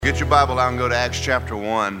Get your Bible out and go to Acts chapter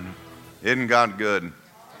 1. Isn't God good?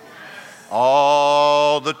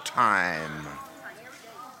 All the time.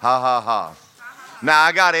 Ha, ha, ha. Now,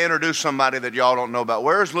 I got to introduce somebody that y'all don't know about.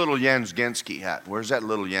 Where's little Jens Ginsky at? Where's that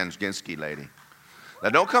little Jens Ginsky lady? Now,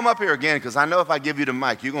 don't come up here again, because I know if I give you the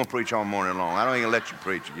mic, you're going to preach all morning long. I don't even let you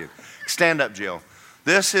preach again. Stand up, Jill.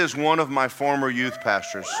 This is one of my former youth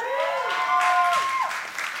pastors.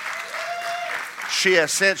 She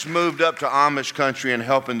has since moved up to Amish country and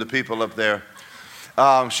helping the people up there.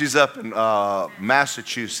 She's up in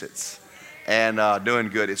Massachusetts and doing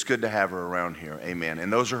good. It's good to have her around here. Amen.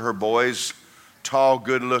 And those are her boys, tall,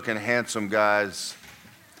 good-looking, handsome guys.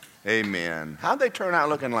 Amen. How'd they turn out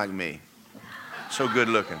looking like me? So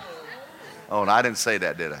good-looking. Oh, no, I didn't say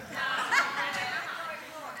that, did I?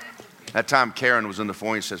 That time Karen was in the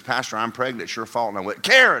phone and says, "Pastor, I'm pregnant. It's your fault." And I went,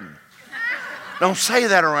 "Karen, don't say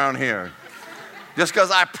that around here. Just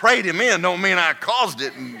because I prayed him in don't mean I caused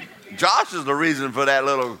it. And Josh is the reason for that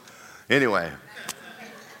little..." Anyway,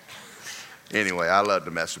 I love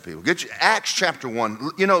to mess with people. Get you Acts chapter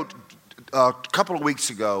 1. You know, a couple of weeks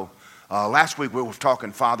ago, last week we were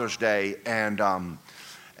talking Father's Day, and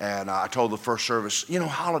I told the first service, you know,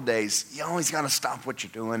 holidays, you always got to stop what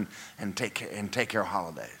you're doing and take care of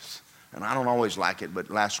holidays. And I don't always like it, but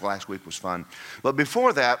last week was fun. But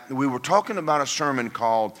before that, we were talking about a sermon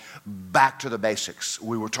called Back to the Basics.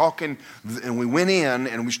 We were talking, and we went in,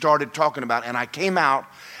 and we started talking about, and I came out,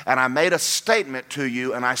 and I made a statement to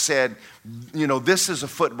you, and I said, you know, this is a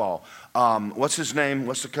football. What's his name?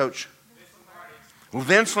 What's the coach?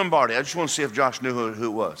 Vince Lombardi. I just want to see if Josh knew who it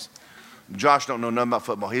was. Josh don't know nothing about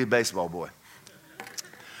football. He's a baseball boy.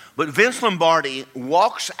 But Vince Lombardi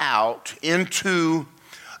walks out into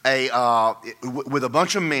with a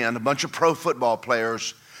bunch of men, a bunch of pro football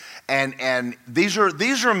players, and these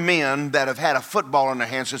are men that have had a football in their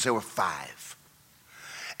hands since they were 5.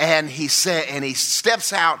 And he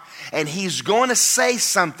steps out, and he's going to say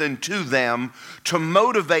something to them to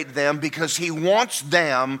motivate them, because he wants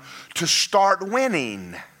them to start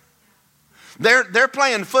winning. They're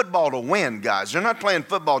playing football to win, guys. They're not playing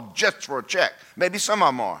football just for a check. Maybe some of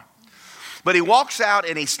them are. But he walks out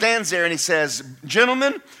and he stands there and he says,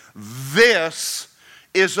 "Gentlemen, this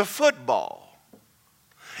is a football."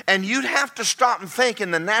 And you'd have to stop and think in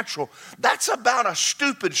the natural, that's about a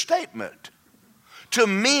stupid statement to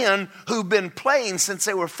men who've been playing since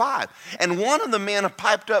they were 5. And one of the men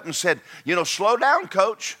piped up and said, "You know, slow down,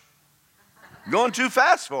 coach. Going too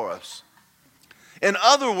fast for us." In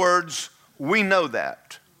other words, we know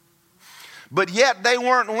that. But yet they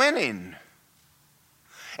weren't winning.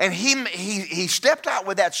 And he stepped out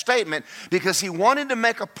with that statement because he wanted to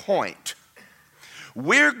make a point.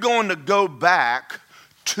 We're going to go back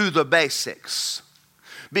to the basics,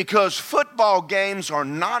 because football games are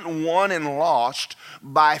not won and lost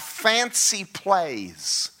by fancy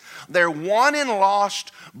plays. They're won and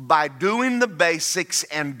lost by doing the basics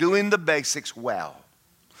and doing the basics well.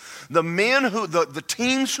 The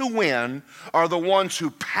teams who win are the ones who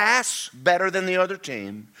pass better than the other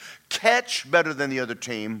team, catch better than the other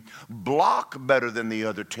team, block better than the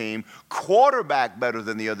other team, quarterback better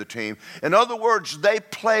than the other team. In other words, they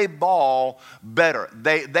play ball better.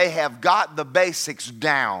 They have got the basics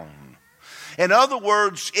down. In other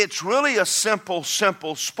words, it's really a simple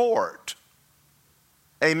sport.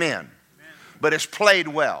 Amen. But it's played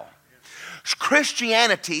well.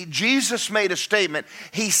 Christianity, Jesus made a statement.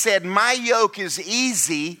 He said, "My yoke is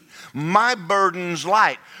easy, my burden's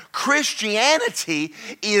light." Christianity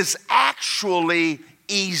is actually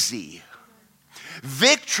easy.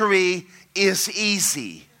 Victory is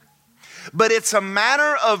easy. But it's a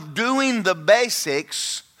matter of doing the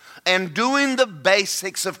basics and doing the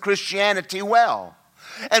basics of Christianity well.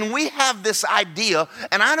 And we have this idea,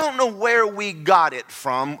 and I don't know where we got it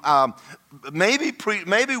from. Maybe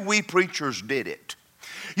we preachers did it.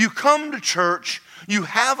 You come to church, you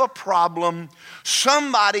have a problem,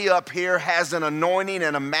 somebody up here has an anointing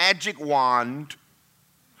and a magic wand,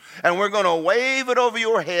 and we're going to wave it over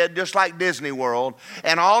your head just like Disney World,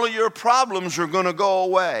 and all of your problems are going to go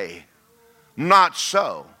away. Not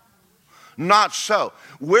so. Not so.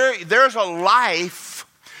 There's a life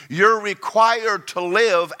you're required to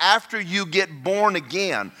live after you get born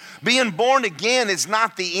again. Being born again is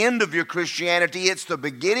not the end of your Christianity, it's the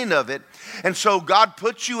beginning of it. And so God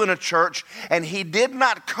puts you in a church, and He did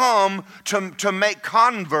not come to make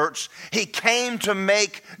converts. He came to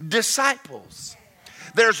make disciples.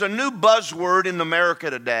 There's a new buzzword in America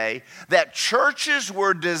today that churches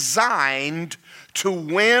were designed to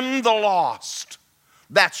win the lost.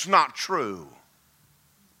 That's not true.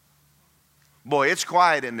 Boy, it's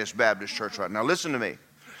quiet in this Baptist church right now. Listen to me.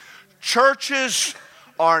 Churches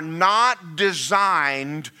are not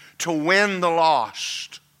designed to win the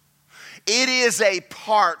lost. It is a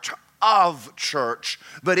part of church,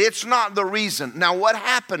 but it's not the reason. Now, what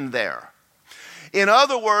happened there? In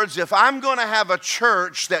other words, if I'm going to have a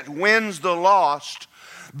church that wins the lost,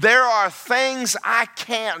 there are things I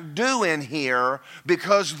can't do in here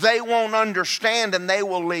because they won't understand and they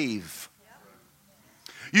will leave.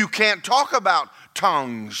 You can't talk about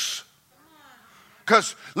tongues.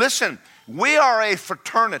 Because, listen, we are a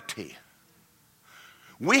fraternity.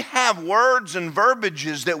 We have words and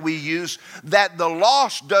verbiages that we use that the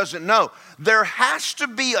lost doesn't know. There has to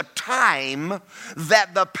be a time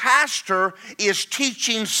that the pastor is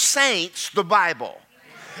teaching saints the Bible.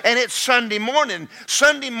 And it's Sunday morning.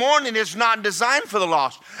 Sunday morning is not designed for the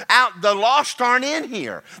lost. The lost aren't in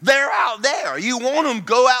here. They're out there. You want them,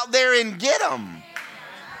 go out there and get them.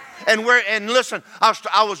 And listen,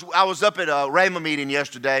 I was up at a Rhema meeting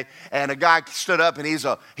yesterday, and a guy stood up, and he's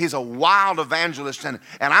a wild evangelist, and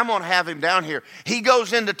I'm gonna have him down here. He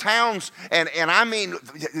goes into towns, and I mean,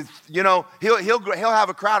 you know, he'll have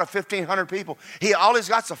a crowd of 1,500 people. All he's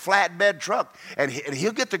got's a flatbed truck, and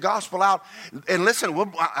he'll get the gospel out. And listen,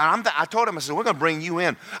 I told him, I said, we're gonna bring you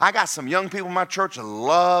in. I got some young people in my church that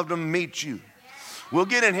love to meet you. We'll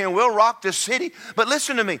get in here and we'll rock this city. But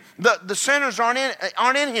listen to me, the sinners aren't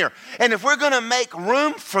in here. And if we're going to make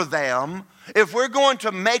room for them, if we're going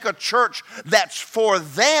to make a church that's for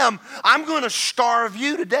them, I'm going to starve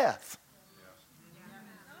you to death.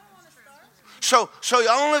 So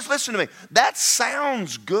y'all listen to me. That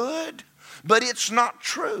sounds good, but it's not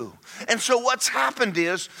true. And so what's happened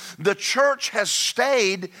is the church has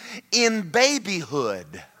stayed in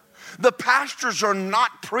babyhood. The pastors are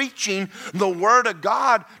not preaching the Word of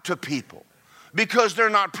God to people because they're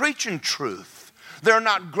not preaching truth. They're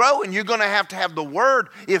not growing. You're going to have the Word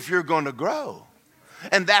if you're going to grow.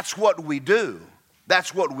 And that's what we do.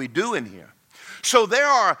 That's what we do in here. So there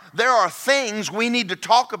are things we need to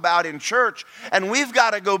talk about in church, and we've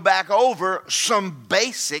got to go back over some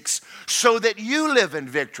basics so that you live in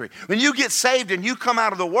victory. When you get saved and you come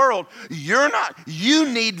out of the world, you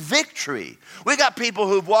need victory. We got people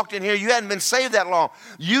who've walked in here, you hadn't been saved that long.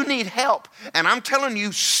 You need help. And I'm telling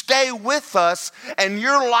you, stay with us and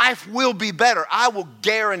your life will be better. I will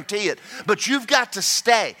guarantee it. But you've got to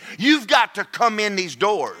stay. You've got to come in these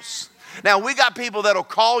doors. Now, we got people that'll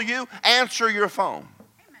call you, answer your phone.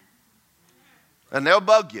 And they'll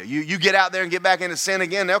bug you. You get out there and get back into sin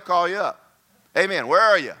again, they'll call you up. Amen. Where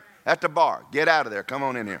are you? At the bar. Get out of there. Come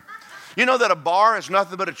on in here. You know that a bar is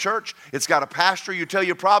nothing but a church? It's got a pastor you tell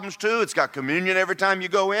your problems to. It's got communion every time you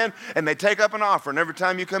go in. And they take up an offering every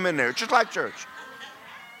time you come in there. It's just like church.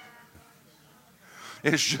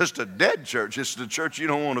 It's just a dead church. It's the church you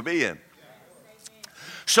don't want to be in.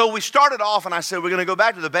 So we started off, and I said, we're going to go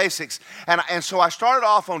back to the basics. And so I started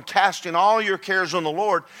off on casting all your cares on the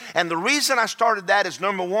Lord. And the reason I started that is,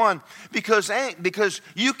 number one, because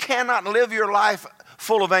you cannot live your life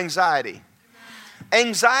full of anxiety.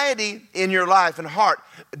 Anxiety in your life and heart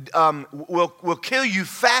will kill you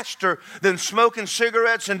faster than smoking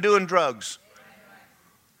cigarettes and doing drugs.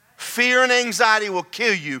 Fear and anxiety will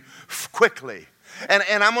kill you quickly.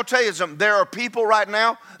 And I'm going to tell you something. There are people right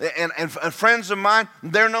now, and friends of mine,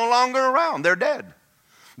 they're no longer around. They're dead.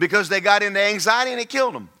 Because they got into anxiety and it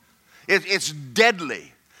killed them. It's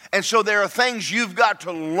deadly. And so there are things you've got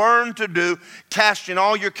to learn to do. Casting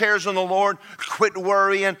all your cares on the Lord. Quit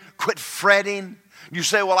worrying. Quit fretting. You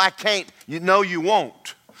say, well, I can't. No, you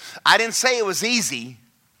won't. I didn't say it was easy,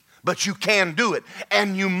 but you can do it.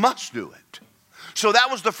 And you must do it. So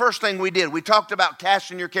that was the first thing we did. We talked about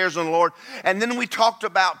casting your cares on the Lord. And then we talked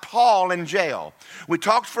about Paul in jail. We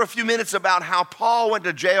talked for a few minutes about how Paul went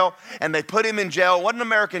to jail and they put him in jail. It wasn't an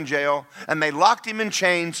American jail. And they locked him in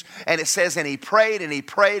chains. And it says, and he prayed and he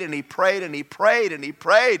prayed and he prayed and he prayed and he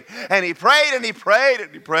prayed and he prayed and he prayed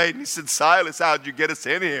and he prayed. And he said, Silas, how'd you get us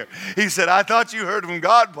in here? He said, I thought you heard from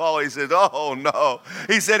God, Paul. He said, oh, no.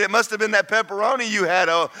 He said, it must have been that pepperoni you had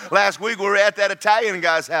last week. We were at that Italian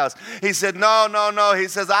guy's house. He said, no. He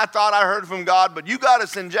says, I thought I heard from God, but you got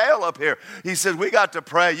us in jail up here. He says, we got to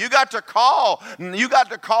pray. You got to call. You got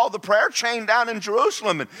to call the prayer chain down in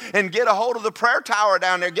Jerusalem and get a hold of the prayer tower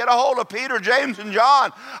down there. Get a hold of Peter, James, and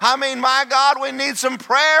John. I mean, my God, we need some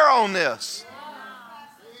prayer on this.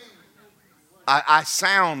 I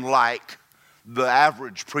sound like the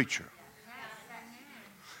average preacher.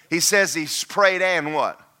 He says he prayed and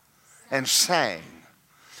what? And sang.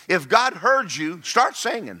 If God heard you, start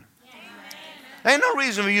singing. Ain't no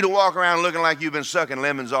reason for you to walk around looking like you've been sucking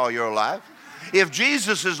lemons all your life. If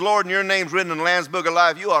Jesus is Lord and your name's written in the Lamb's Book of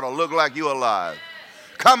Life, you ought to look like you're alive.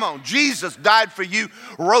 Come on, Jesus died for you,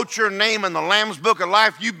 wrote your name in the Lamb's Book of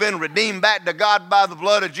Life. You've been redeemed back to God by the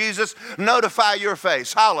blood of Jesus. Notify your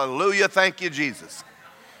face. Hallelujah. Thank you, Jesus.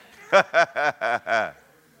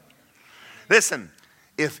 Listen,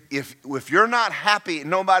 if you're not happy,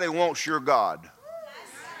 nobody wants your God.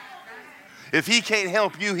 If he can't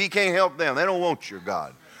help you, he can't help them. They don't want your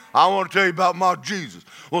God. I want to tell you about my Jesus.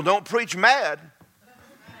 Well, don't preach mad.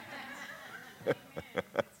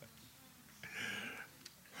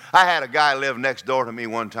 I had a guy live next door to me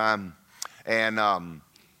one time, and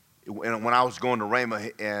when I was going to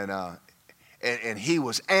Rhema, and he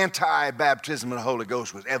was anti-baptism of the Holy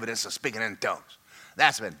Ghost with evidence of speaking in tongues.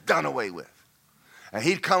 That's been done away with. And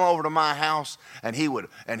he'd come over to my house, and he would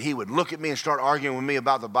look at me and start arguing with me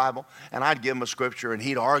about the Bible, and I'd give him a scripture, and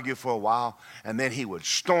he'd argue for a while, and then he would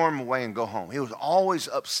storm away and go home. He was always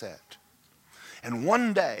upset. And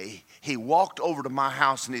one day, he walked over to my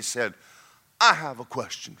house, and he said, I have a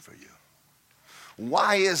question for you.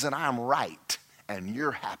 Why is it I'm right and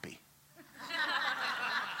you're happy?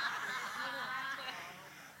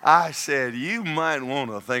 I said, you might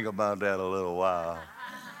want to think about that a little while.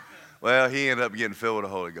 Well, he ended up getting filled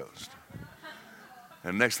with the Holy Ghost.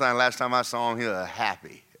 And last time I saw him, he was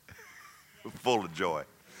happy, full of joy.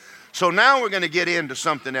 So now we're going to get into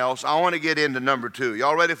something else. I want to get into number 2.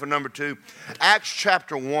 Y'all ready for number 2? Acts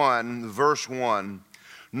chapter 1, verse 1.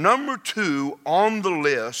 Number 2 on the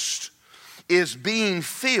list is being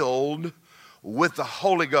filled with the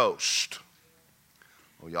Holy Ghost.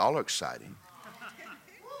 Well, y'all are exciting.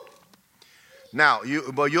 Now,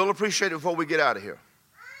 you'll appreciate it before we get out of here.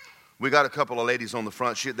 We got a couple of ladies on the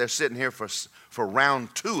front. They're sitting here for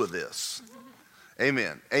round 2 of this.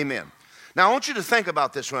 Amen. Amen. Now, I want you to think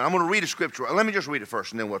about this one. I'm going to read a scripture. Let me just read it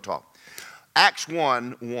first, and then we'll talk. Acts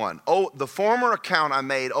 1:1. Oh, the former account I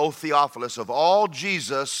made, O Theophilus, of all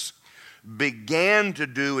Jesus began to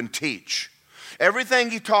do and teach. Everything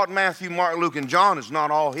he taught Matthew, Mark, Luke, and John is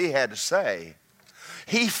not all he had to say.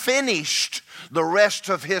 He finished the rest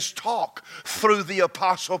of his talk through the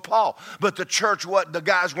Apostle Paul. But the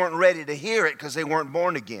guys weren't ready to hear it because they weren't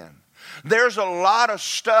born again. There's a lot of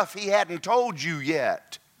stuff he hadn't told you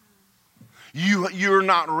yet. You're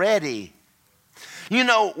not ready. You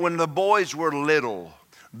know, when the boys were little,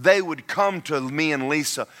 they would come to me and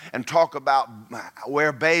Lisa and talk about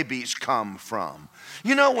where babies come from.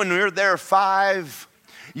 You know, when they're 5,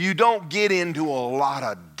 you don't get into a lot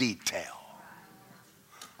of detail.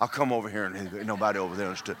 I'll come over here and nobody over there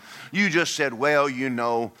understood. You just said, well,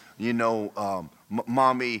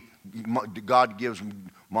 mommy, God gives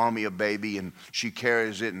mommy a baby and she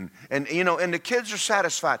carries it, and the kids are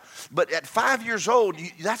satisfied. But at 5 years old,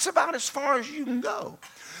 that's about as far as you can go.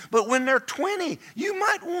 But when they're 20, you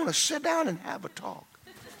might want to sit down and have a talk.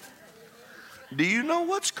 Do you know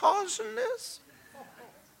what's causing this?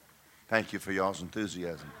 Thank you for y'all's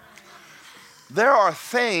enthusiasm. There are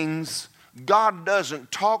things God doesn't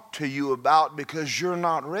talk to you about because you're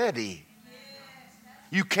not ready.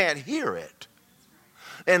 You can't hear it.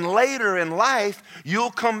 And later in life,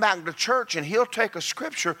 you'll come back to church and he'll take a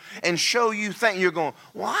scripture and show you things. You're going,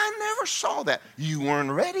 well, I never saw that. You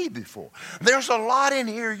weren't ready before. There's a lot in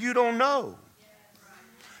here you don't know.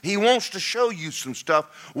 He wants to show you some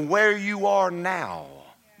stuff where you are now.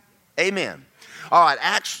 Amen. All right,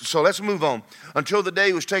 Acts, so let's move on. Until the day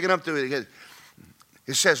he was taken up to it.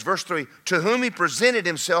 It says, verse 3, to whom he presented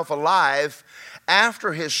himself alive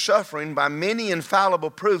after his suffering by many infallible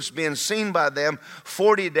proofs, being seen by them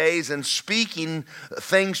 40 days and speaking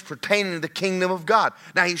things pertaining to the kingdom of God.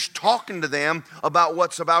 Now he's talking to them about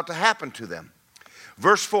what's about to happen to them.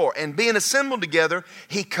 Verse 4, and being assembled together,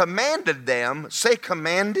 he commanded them, say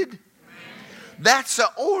commanded. That's an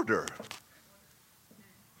order.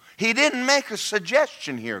 He didn't make a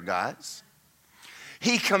suggestion here, guys.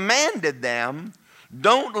 He commanded them,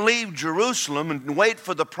 don't leave Jerusalem and wait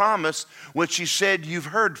for the promise which he said you've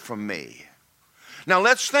heard from me. Now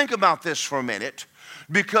let's think about this for a minute,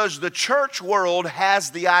 because the church world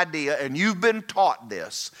has the idea, and you've been taught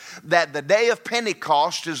this, that the day of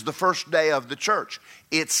Pentecost is the first day of the church.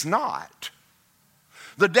 It's not.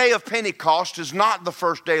 The day of Pentecost is not the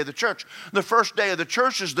first day of the church. The first day of the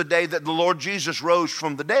church is the day that the Lord Jesus rose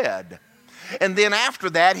from the dead. And then after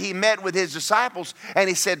that, he met with his disciples and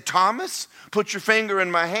he said, Thomas, put your finger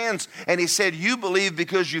in my hands. And he said, you believe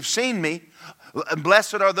because you've seen me.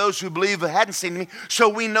 Blessed are those who believe who hadn't seen me. So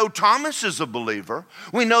we know Thomas is a believer.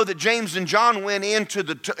 We know that James and John went into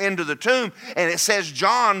the tomb, and it says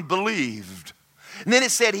John believed. And then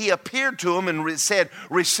it said he appeared to them and said,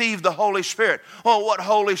 receive the Holy Spirit. Oh, what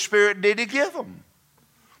Holy Spirit did he give them?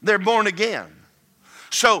 They're born again.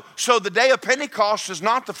 So the day of Pentecost is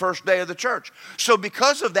not the first day of the church. So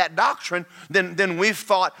because of that doctrine, then we've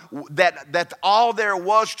thought that all there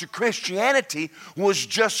was to Christianity was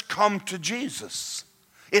just come to Jesus.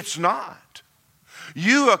 It's not.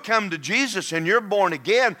 You have come to Jesus and you're born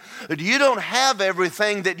again. You don't have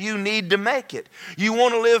everything that you need to make it. You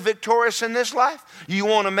want to live victorious in this life? You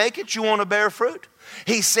want to make it? You want to bear fruit?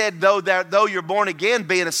 He said, though you're born again,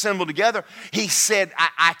 being assembled together, he said,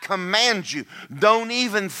 I command you, don't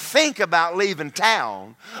even think about leaving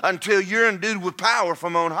town until you're endued with power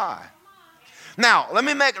from on high. Now, let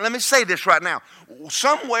me say this right now.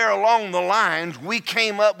 Somewhere along the lines, we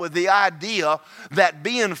came up with the idea that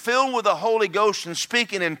being filled with the Holy Ghost and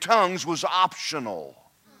speaking in tongues was optional.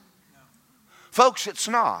 Folks, it's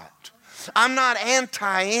not. I'm not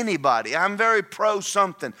anti anybody. I'm very pro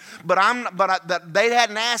something. But they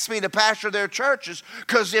hadn't asked me to pastor their churches,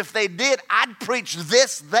 because if they did, I'd preach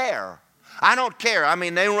this there. I don't care. I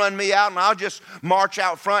mean, they run me out and I'll just march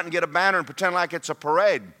out front and get a banner and pretend like it's a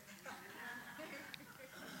parade.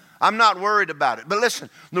 I'm not worried about it. But listen,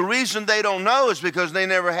 the reason they don't know is because they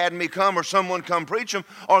never had me come or someone come preach them,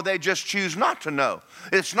 or they just choose not to know.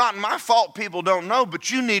 It's not my fault people don't know,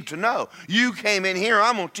 but you need to know. You came in here,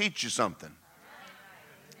 I'm going to teach you something.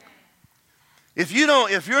 If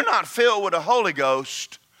you're not filled with the Holy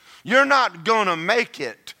Ghost, you're not going to make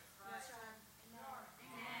it.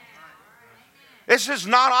 This is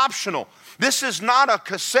not optional. This is not a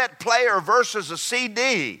cassette player versus a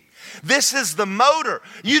CD. This is the motor.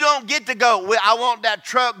 You don't get to go, well, I want that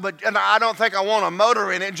truck, but I don't think I want a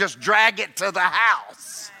motor in it. Just drag it to the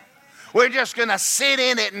house. We're just going to sit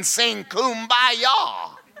in it and sing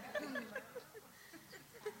Kumbaya.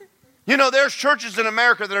 You know, there's churches in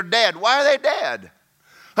America that are dead. Why are they dead?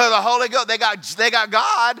 The Holy Ghost. They got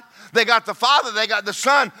God. They got the Father. They got the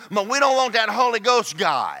Son. But we don't want that Holy Ghost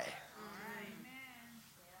guy.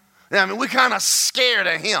 I mean, we're kind of scared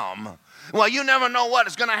of him. Well, you never know what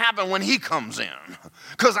is going to happen when he comes in.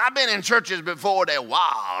 Because I've been in churches before, they're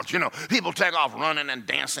wild. You know, people take off running and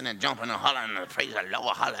dancing and jumping and hollering and praise the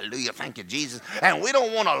Lord, hallelujah, thank you, Jesus. And we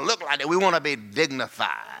don't want to look like that. We want to be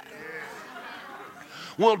dignified.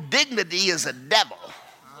 Well, dignity is a devil.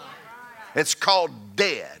 It's called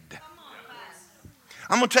dead.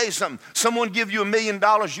 I'm going to tell you something. Someone give you $1 million,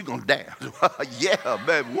 you're going to dance. Yeah,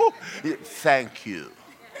 baby. Woo. Thank you.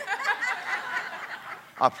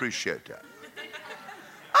 I appreciate that.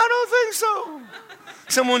 I don't think so.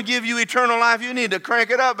 Someone give you eternal life, you need to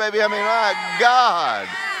crank it up, baby. I mean, my God.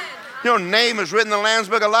 Your name is written in the Lamb's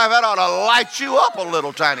Book of Life. That ought to light you up a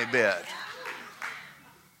little tiny bit.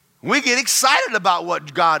 We get excited about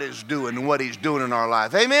what God is doing and what he's doing in our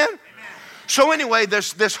life. Amen? So anyway,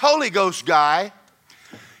 this Holy Ghost guy,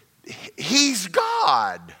 he's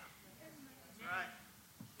God.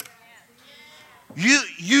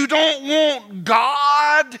 You don't want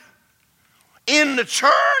God in the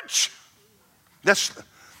church?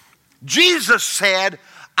 Jesus said,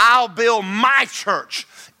 I'll build my church.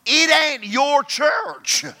 It ain't your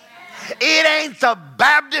church. It ain't the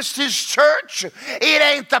Baptist church. It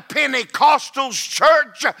ain't the Pentecostal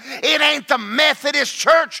church. It ain't the Methodist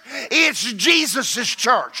church. It's Jesus'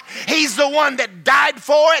 church. He's the one that died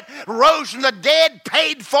for it, rose from the dead,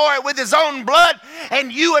 paid for it with his own blood,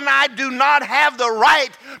 and you and I do not have the right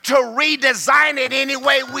to redesign it any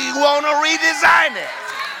way we want to redesign it.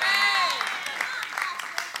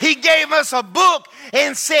 He gave us a book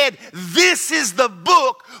and said, this is the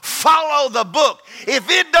book, follow the book. If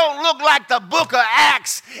it don't look like the book of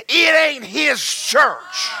Acts, it ain't his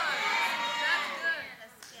church.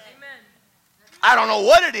 I don't know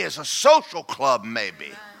what it is, a social club maybe.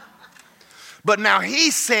 But now he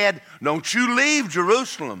said, don't you leave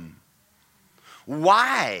Jerusalem.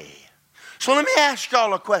 Why? So let me ask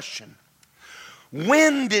y'all a question.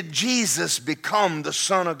 When did Jesus become the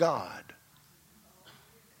Son of God?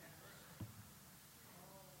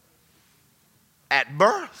 At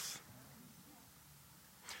birth.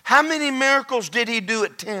 How many miracles did he do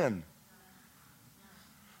at 10?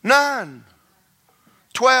 None.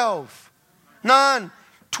 12. None.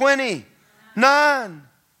 20. None.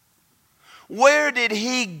 Where did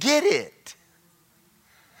he get it?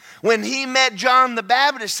 When he met John the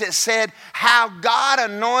Baptist, it said how God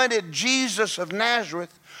anointed Jesus of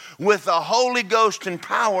Nazareth with the Holy Ghost and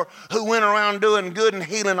power, who went around doing good and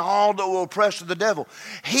healing all that were oppressed of the devil.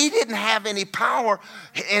 He didn't have any power,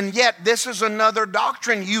 and yet this is another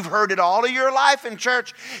doctrine. You've heard it all of your life in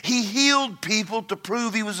church. He healed people to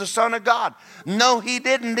prove he was the Son of God. No, he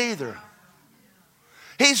didn't either.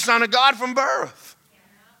 He's Son of God from birth.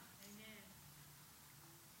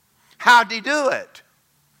 How'd he do it?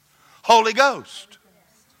 Holy Ghost.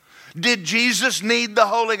 Did Jesus need the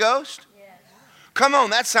Holy Ghost? Come on,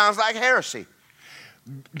 that sounds like heresy.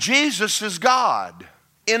 Jesus is God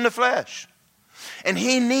in the flesh, and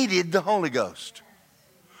he needed the Holy Ghost.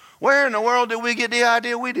 Where in the world did we get the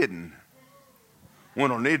idea we didn't? We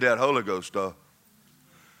don't need that Holy Ghost stuff.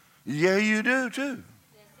 Yeah, you do too.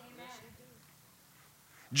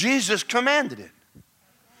 Jesus commanded it.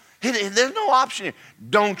 There's no option here.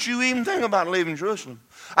 Don't you even think about leaving Jerusalem.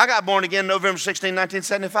 I got born again November 16,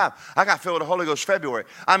 1975. I got filled with the Holy Ghost February.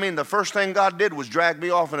 I mean, the first thing God did was drag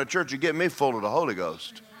me off in a church and get me full of the Holy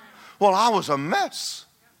Ghost. Well, I was a mess.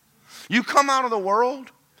 You come out of the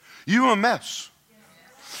world, you a mess.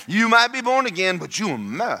 You might be born again, but you a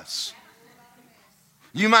mess.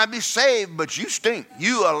 You might be saved, but you stink.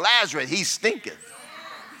 You are Lazarus, he stinketh.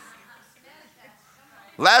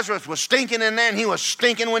 Lazarus was stinking in there, and he was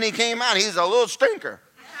stinking when he came out. He's a little stinker.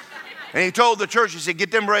 And he told the church, he said,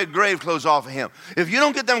 get them grave clothes off of him. If you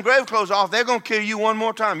don't get them grave clothes off, they're going to kill you one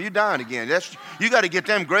more time. You're dying again. You got to get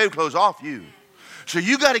them grave clothes off you. So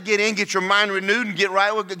you got to get in, get your mind renewed, and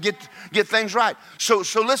get things right. So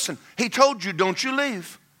listen, he told you, don't you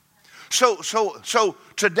leave. So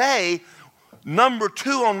today, number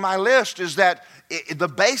 2 on my list is that the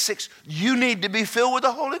basics, you need to be filled with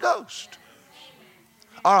the Holy Ghost.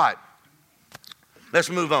 All right, let's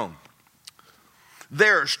move on.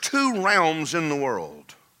 There's 2 realms in the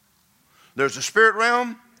world. There's the spirit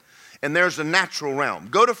realm and there's the natural realm.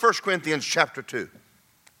 Go to 1 Corinthians chapter 2.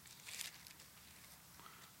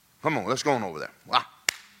 Come on, let's go on over there. Wow.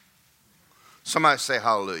 Somebody say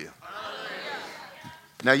hallelujah. Hallelujah.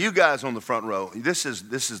 Now you guys on the front row, this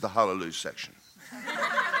is the hallelujah section.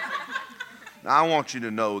 Now I want you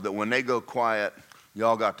to know that when they go quiet,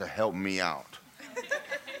 y'all got to help me out.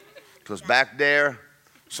 Because back there,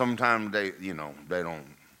 sometimes they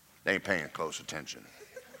ain't paying close attention.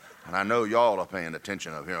 And I know y'all are paying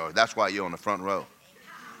attention up here. That's why you're on the front row.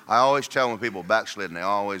 I always tell when people backsliding, they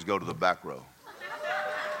always go to the back row.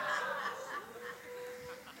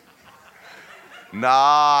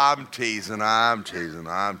 Nah, I'm teasing.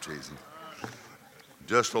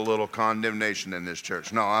 Just a little condemnation in this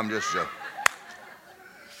church. No, I'm just joking.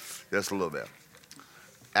 Just a little bit.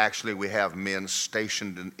 Actually, we have men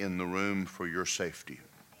stationed in the room for your safety.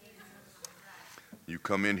 You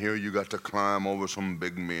come in here, you got to climb over some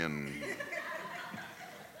big men.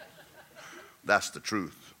 That's the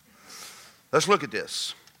truth. Let's look at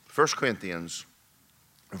this. 1 Corinthians,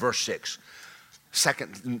 verse 6.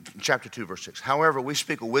 Chapter 2, verse 6. However, we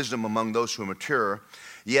speak of wisdom among those who are mature,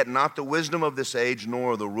 yet not the wisdom of this age,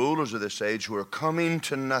 nor the rulers of this age who are coming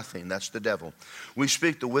to nothing. That's the devil. We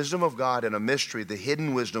speak the wisdom of God in a mystery, the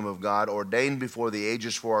hidden wisdom of God, ordained before the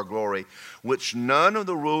ages for our glory, which none of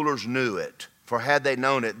the rulers knew it. For had they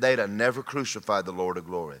known it, they'd have never crucified the Lord of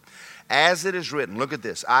glory. As it is written, look at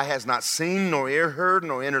this, eye has not seen, nor ear heard,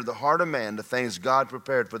 nor entered the heart of man the things God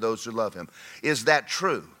prepared for those who love him. Is that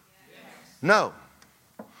true? No.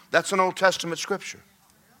 That's an Old Testament scripture.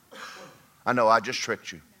 I know, I just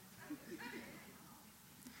tricked you.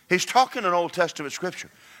 He's talking an Old Testament scripture.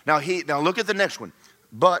 Now look at the next one.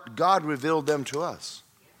 But God revealed them to us.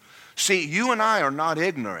 See, you and I are not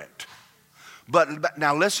ignorant. But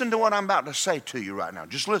now listen to what I'm about to say to you right now.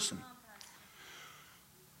 Just listen.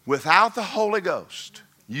 Without the Holy Ghost,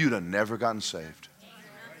 you'd have never gotten saved.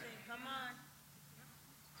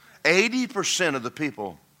 80% of the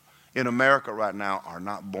people in America right now are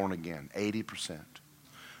not born again. 80%.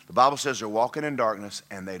 The Bible says they're walking in darkness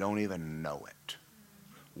and they don't even know it.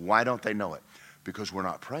 Why don't they know it? Because we're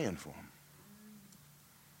not praying for them.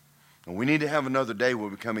 And we need to have another day where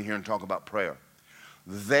we come in here and talk about prayer.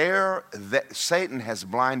 Satan has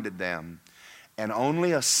blinded them, and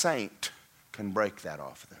only a saint can break that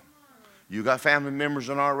off them. You got family members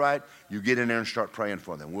that aren't right, you get in there and start praying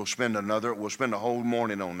for them. We'll spend a whole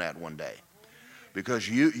morning on that one day. Because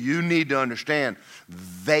you need to understand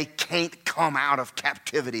they can't come out of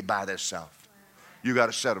captivity by themselves. You got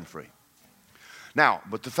to set them free. Now,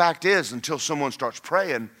 but the fact is, until someone starts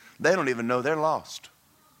praying, they don't even know they're lost.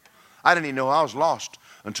 I didn't even know I was lost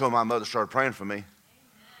until my mother started praying for me.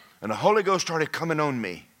 And the Holy Ghost started coming on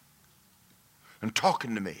me and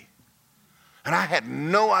talking to me. And I had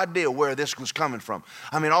no idea where this was coming from.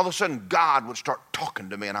 I mean, all of a sudden, God would start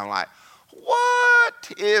talking to me, and I'm like,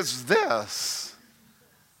 what is this?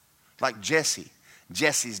 Like Jesse.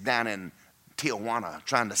 Jesse's down in Tijuana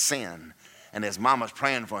trying to sin, and his mama's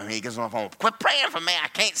praying for him. He gets on the phone, quit praying for me. I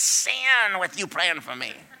can't sin with you praying for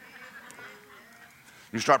me.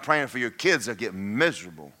 You start praying for your kids, they'll get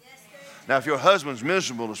miserable. Now, if your husband's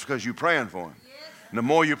miserable, it's because you're praying for him. And the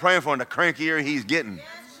more you're praying for him, the crankier he's getting.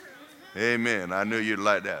 Amen. I knew you'd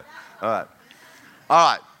like that. All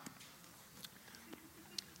right.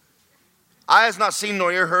 Eye has not seen,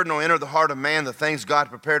 nor ear heard, nor entered the heart of man the things God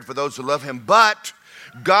prepared for those who love him. But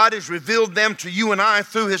God has revealed them to you and I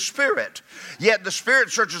through his Spirit. Yet the Spirit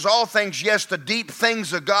searches all things, yes, the deep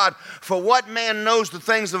things of God. For what man knows the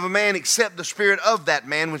things of a man except the spirit of that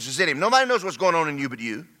man which is in him? Nobody knows what's going on in you but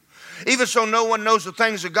you. Even so, no one knows the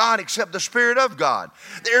things of God except the Spirit of God.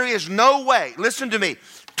 There is no way, listen to me,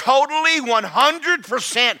 totally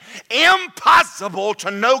 100% impossible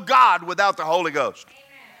to know God without the Holy Ghost.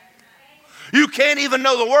 You can't even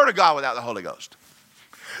know the Word of God without the Holy Ghost.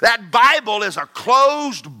 That Bible is a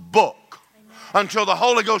closed book until the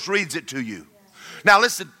Holy Ghost reads it to you. Now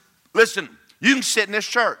listen, you can sit in this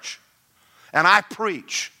church and I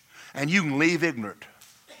preach and you can leave ignorant.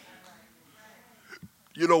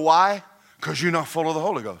 You know why? Because you're not full of the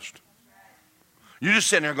Holy Ghost. You're just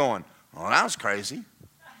sitting there going, oh, that was crazy.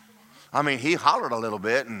 I mean, he hollered a little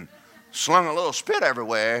bit and slung a little spit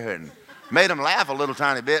everywhere and made them laugh a little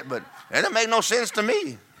tiny bit, but it didn't make no sense to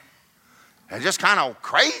me. It's just kind of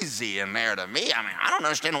crazy in there to me. I mean, I don't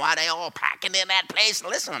understand why they all packing in that place and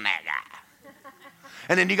listening to that guy.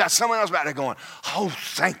 And then you got someone else back there going, oh,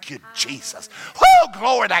 thank you, Jesus. Oh,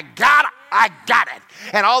 glory to God, I got it.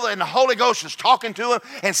 And the Holy Ghost is talking to him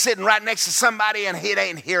and sitting right next to somebody and he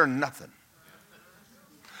ain't hearing nothing.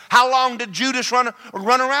 How long did Judas run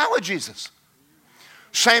around with Jesus?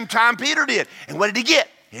 Same time Peter did. And what did he get?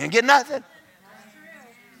 He didn't get nothing.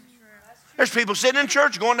 There's people sitting in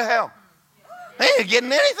church going to hell. They ain't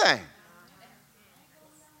getting anything.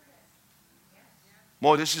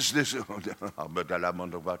 Boy, this is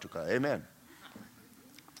amen.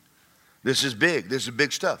 This is big. This is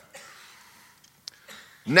big stuff.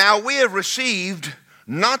 Now we have received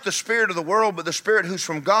not the spirit of the world, but the Spirit who's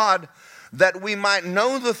from God, that we might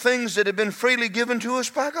know the things that have been freely given to us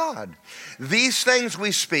by God. These things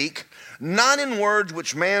we speak, not in words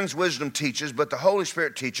which man's wisdom teaches, but the Holy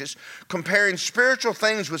Spirit teaches, comparing spiritual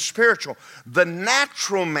things with spiritual. The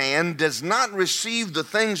natural man does not receive the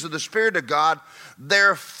things of the Spirit of God.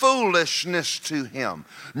 They're foolishness to him,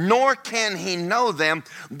 nor can he know them.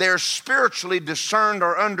 They're spiritually discerned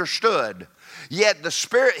or understood. Yet the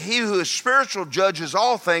Spirit, he who is spiritual judges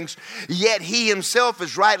all things, yet he himself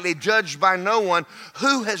is rightly judged by no one.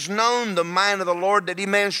 Who has known the mind of the Lord that he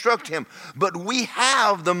may instruct him? But we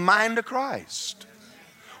have the mind of Christ.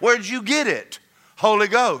 Where'd you get it? Holy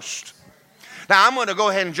Ghost. Now I'm going to go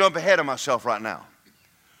ahead and jump ahead of myself right now.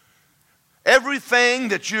 Everything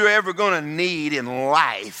that you're ever going to need in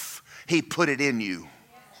life, he put it in you.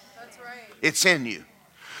 That's right. It's in you.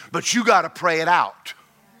 But you got to pray it out.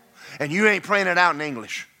 And you ain't praying it out in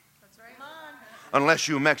English. That's right. Unless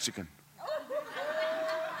you're Mexican.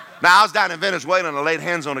 Now, I was down in Venezuela and I laid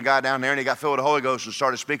hands on a guy down there and he got filled with the Holy Ghost and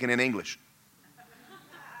started speaking in English.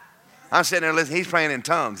 I'm sitting there listening. He's praying in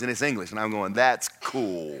tongues and it's English. And I'm going, that's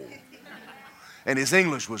cool. And his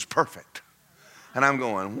English was perfect. And I'm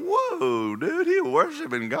going, whoa, dude, he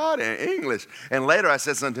worshiping God in English. And later I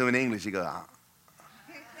said something to him in English. He goes,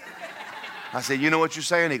 I said, you know what you're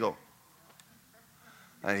saying? He goes,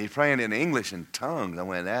 and he's praying in English and tongues. I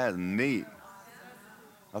went, that's neat.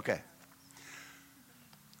 Okay.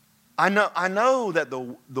 I know that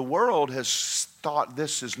the world has thought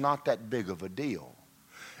this is not that big of a deal.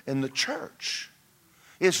 And the church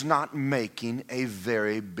is not making a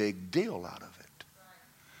very big deal out of it.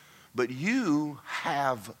 But you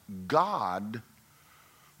have God,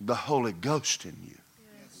 the Holy Ghost in you.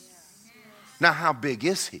 Now, how big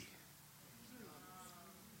is he?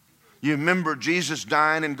 You remember Jesus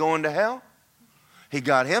dying and going to hell? He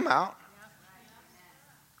got him out.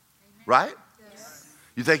 Right?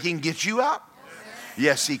 You think he can get you out?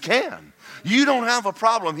 Yes, he can. You don't have a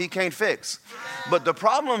problem he can't fix. But the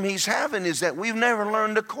problem he's having is that we've never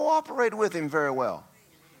learned to cooperate with him very well.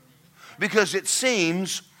 Because it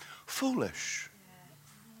seems foolish.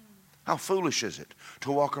 How foolish is it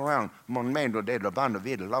to walk around? What'd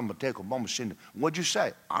you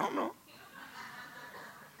say? I don't know.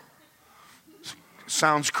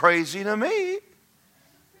 Sounds crazy to me.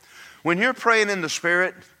 When you're praying in the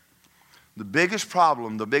Spirit, the biggest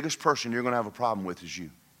problem, the biggest person you're going to have a problem with is you.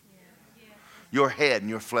 Your head and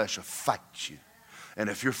your flesh will fight you. And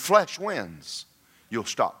if your flesh wins, you'll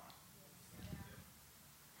stop.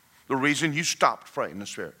 The reason you stopped praying in the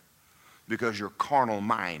Spirit, because your carnal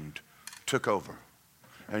mind took over.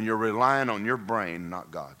 And you're relying on your brain, not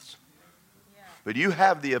God's. But you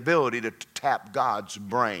have the ability to tap God's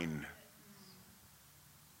brain.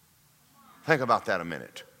 Think about that a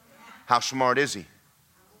minute. How smart is he?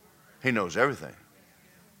 He knows everything.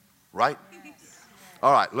 Right?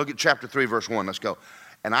 All right, look at chapter 3, verse 1. Let's go.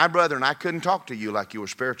 And I, brethren, I couldn't talk to you like you were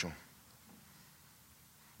spiritual,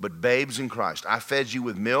 but babes in Christ. I fed you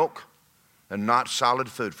with milk and not solid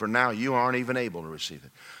food. For now you aren't even able to receive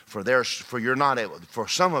it. For you're not able. For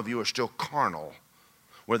some of you are still carnal.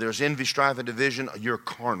 Where there's envy, strife, and division, you're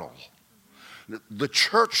carnal. The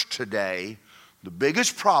church today, the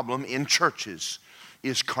biggest problem in churches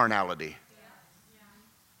is carnality.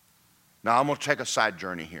 Now I'm going to take a side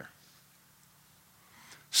journey here.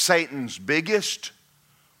 Satan's biggest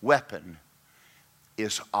weapon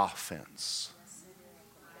is offense.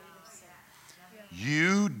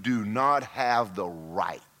 You do not have the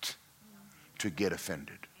right to get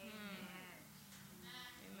offended.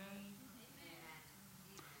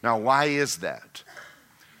 Now, why is that?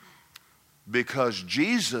 Because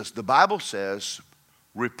Jesus, the Bible says,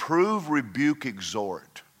 reprove, rebuke,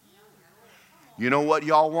 exhort. You know what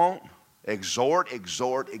y'all want? Exhort,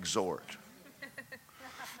 exhort, exhort.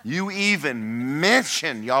 You even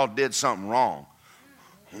mention y'all did something wrong.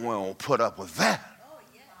 We'll put up with that.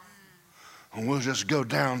 And we'll just go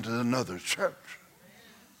down to another church.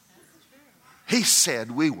 He said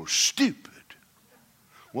we were stupid.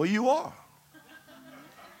 Well, you are.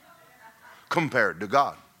 Compared to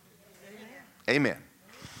God. Amen.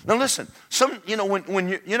 Now listen, when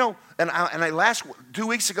you and last 2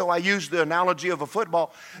 weeks ago I used the analogy of a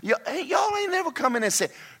football. Y'all ain't never come in and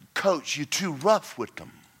said, Coach, you're too rough with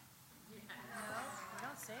them.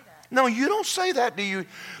 No, you don't say that, do you?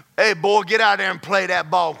 Hey, boy, get out there and play that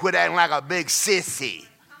ball. Quit acting like a big sissy.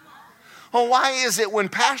 Well, why is it when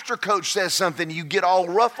Pastor Coach says something, you get all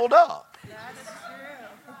ruffled up?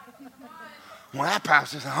 Well, that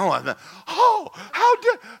pastor said, how did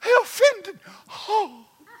he offended? Oh.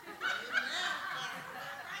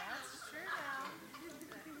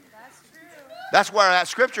 That's where that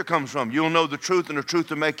scripture comes from. You'll know the truth, and the truth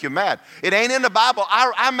will make you mad. It ain't in the Bible.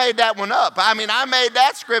 I made that one up. I made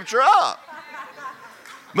that scripture up.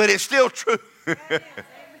 But it's still true.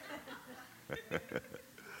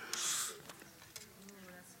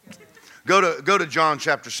 Go to John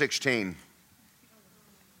chapter 16.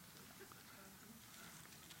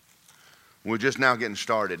 We're just now getting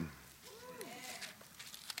started.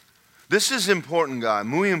 This is important, guy.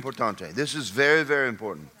 Muy importante. This is very, very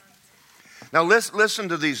important. Now, listen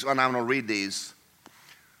to these, and I'm going to read these.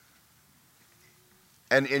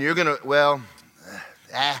 And you're going to,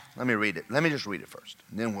 let me read it. Let me just read it first.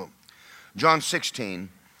 And then John 16,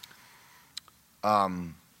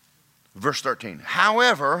 verse 13.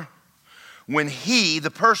 However, when he,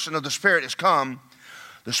 the person of the Spirit, is come,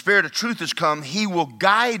 the Spirit of truth has come, he will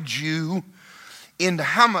guide you into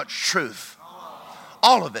how much truth?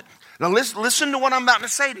 All of it. Now listen to what I'm about to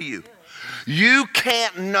say to you. You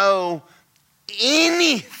can't know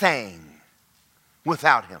anything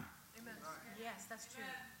without him. Yes, that's true.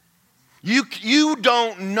 You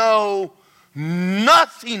don't know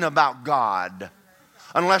nothing about God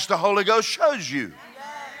unless the Holy Ghost shows you.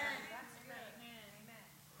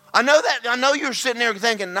 I know that. I know you're sitting there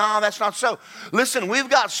thinking, no, that's not so. Listen, we've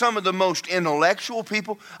got some of the most intellectual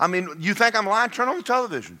people. You think I'm lying? Turn on the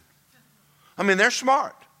television. They're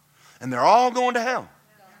smart. And they're all going to hell.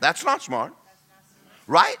 That's not smart.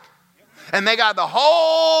 Right? And they got the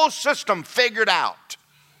whole system figured out.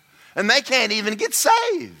 And they can't even get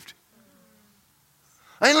saved.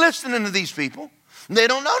 I ain't listening to these people. They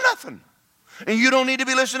don't know nothing. And you don't need to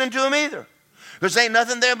be listening to them either. Because ain't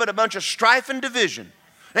nothing there but a bunch of strife and division.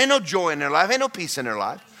 Ain't no joy in their life. Ain't no peace in their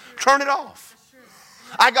life. Turn it off.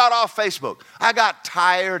 I got off Facebook. I got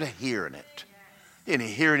tired of hearing it. Didn't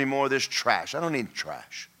hear any more of this trash. I don't need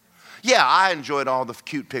trash. Yeah, I enjoyed all the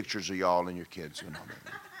cute pictures of y'all and your kids.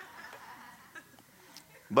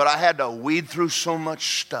 But I had to weed through so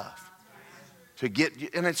much stuff to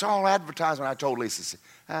get, and it's all advertisement. I told Lisa,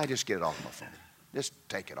 just get it off my phone. Just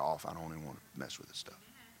take it off. I don't even want to mess with this stuff.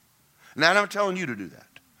 Now I'm telling you to do that.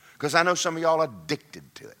 Because I know some of y'all are addicted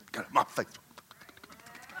to it. Got my Facebook.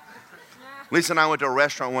 Lisa and I went to a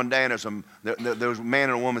restaurant one day, and there was a man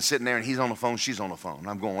and a woman sitting there, and he's on the phone, she's on the phone. And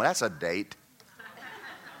I'm going, well, that's a date.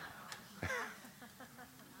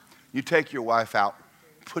 You take your wife out,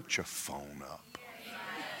 put your phone up.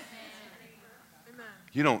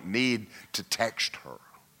 You don't need to text her.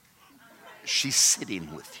 She's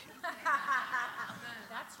sitting with you.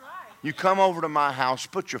 That's right. You come over to my house,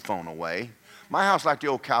 put your phone away. My house like the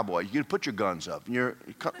old cowboy. You put your guns up. You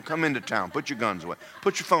come into town. Put your guns away.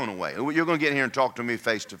 Put your phone away. You're going to get here and talk to me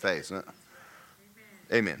face to face.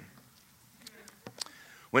 Amen.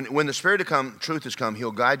 When the Spirit truth has come,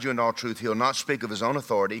 he'll guide you into all truth. He'll not speak of his own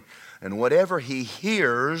authority. And whatever he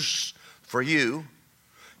hears for you,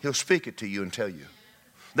 he'll speak it to you and tell you.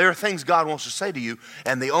 There are things God wants to say to you,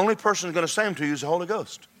 and the only person who's going to say them to you is the Holy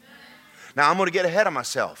Ghost. Now, I'm going to get ahead of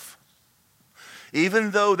myself.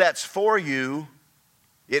 Even though that's for you,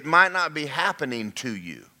 It might not be happening to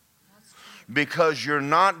you because you're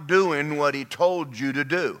not doing what he told you to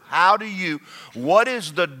do. What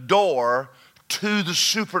is the door to the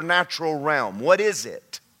supernatural realm? What is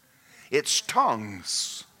it? It's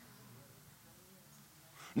tongues.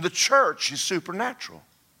 The church is supernatural.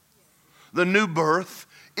 The new birth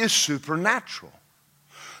is supernatural.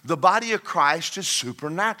 The body of Christ is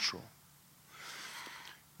supernatural.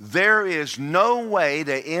 There is no way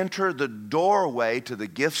to enter the doorway to the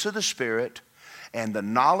gifts of the Spirit and the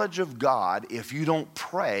knowledge of God if you don't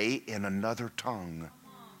pray in another tongue.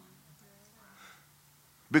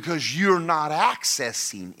 Because you're not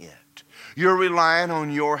accessing it. You're relying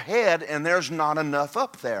on your head and there's not enough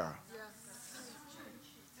up there.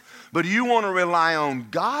 But you want to rely on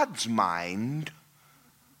God's mind.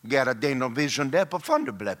 And as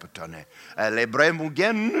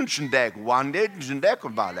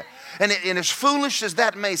foolish as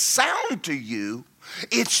that may sound to you,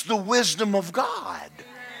 it's the wisdom of God.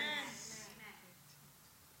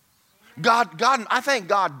 I think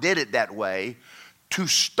God did it that way to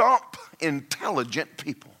stomp intelligent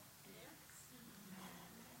people.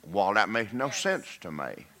 Well, that makes no sense to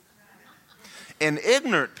me. And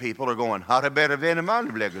ignorant people are going, how better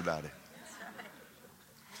about it.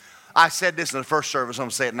 I said this in the first service. I'm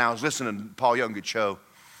going to say it now. I was listening to Paul Young's show,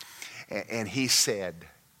 and he said,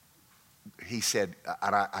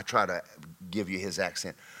 and I try to give you his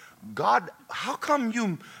accent. God, how come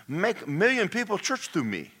you make 1 million people church through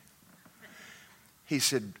me? He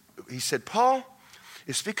said, Paul,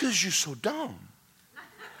 it's because you're so dumb.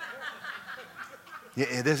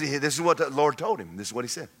 Yeah, this is what the Lord told him. This is what he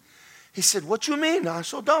said. He said, what you mean? I'm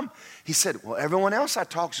so dumb. He said, well, everyone else I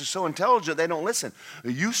talk to is so intelligent, they don't listen. Are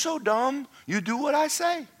you so dumb, you do what I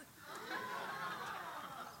say?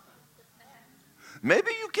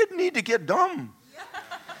 Maybe you need to get dumb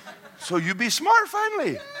so you be smart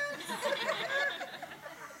finally.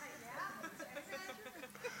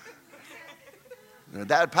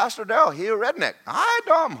 That Pastor Darrell, he a redneck. I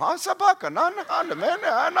dumb, I'm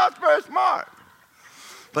not very smart.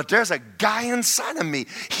 But there's a guy inside of me.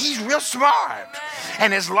 He's real smart.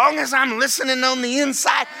 And as long as I'm listening on the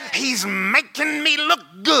inside, he's making me look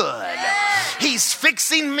good. He's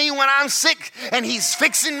fixing me when I'm sick, and he's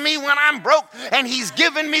fixing me when I'm broke, and he's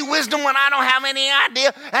giving me wisdom when I don't have any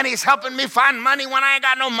idea, and he's helping me find money when I ain't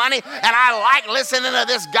got no money. And I like listening to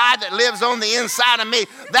this guy that lives on the inside of me.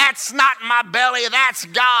 That's not my belly, that's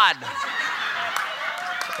God.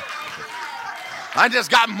 I just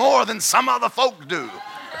got more than some other folk do.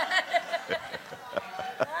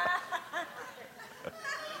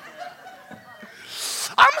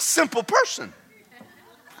 I'm a simple person.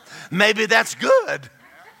 Maybe that's good.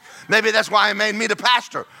 Maybe that's why he made me the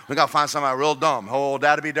pastor. We got to find somebody real dumb. Oh,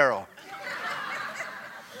 that'd be Darrell.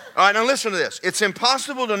 All right, now listen to this. It's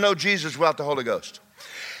impossible to know Jesus without the Holy Ghost.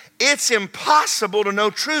 It's impossible to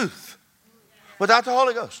know truth without the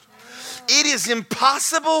Holy Ghost. It is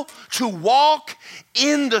impossible to walk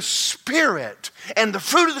in the Spirit and the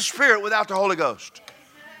fruit of the Spirit without the Holy Ghost.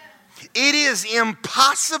 It is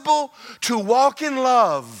impossible to walk in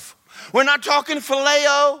love. We're not talking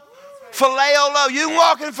phileo love. You can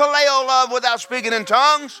walk in phileo love without speaking in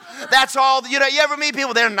tongues. That's all. You ever meet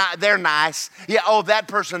people, they're nice. Yeah, oh, that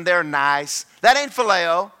person, they're nice. That ain't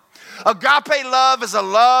phileo. Agape love is a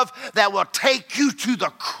love that will take you to the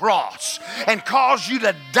cross and cause you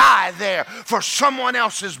to die there for someone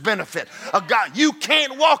else's benefit. You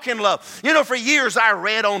can't walk in love. For years I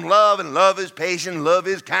read on love, and love is patient, love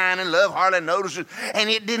is kind, and love hardly notices, and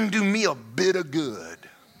it didn't do me a bit of good.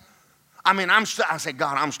 I mean, I say,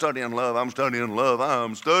 God, I'm studying love, and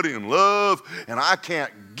I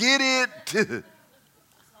can't get it.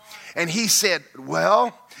 And he said,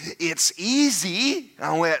 well, it's easy.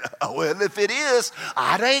 I went, well, if it is,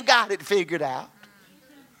 I ain't got it figured out.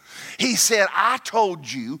 He said, I told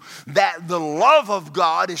you that the love of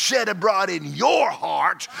God is shed abroad in your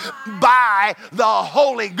heart by the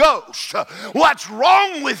Holy Ghost. What's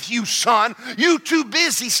wrong with you, son? You too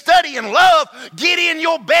busy studying love. Get in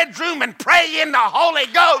your bedroom and pray in the Holy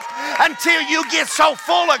Ghost until you get so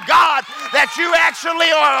full of God that you actually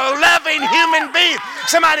are a loving human being.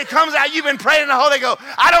 Somebody comes out, you've been praying in the Holy Ghost.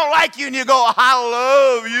 I don't like you, and you go, I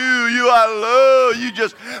love you. I love you.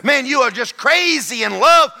 You are just crazy in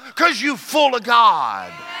love because you full of God.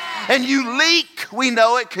 And you leak, we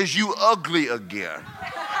know it, because you ugly again.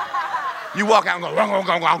 You walk out and go,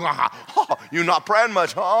 oh, you're not praying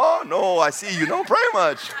much. Oh, no, I see you don't pray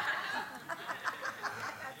much. That's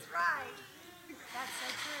right. That's so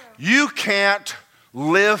true. You can't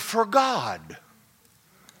live for God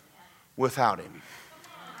without Him.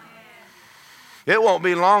 It won't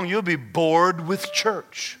be long. You'll be bored with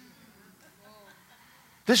church.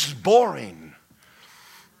 This is boring.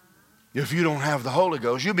 If you don't have the Holy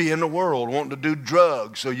Ghost, you'll be in the world wanting to do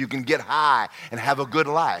drugs so you can get high and have a good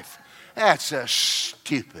life. That's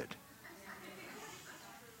stupid.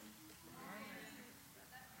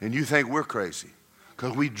 And you think we're crazy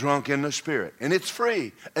because we drunk in the Spirit. And it's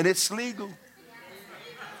free and it's legal.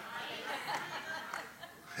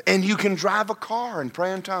 And you can drive a car and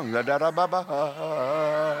pray in tongues.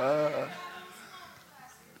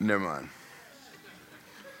 Never mind.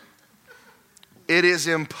 It is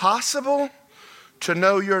impossible to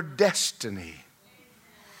know your destiny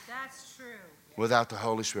That's true. without the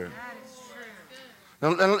Holy Spirit. That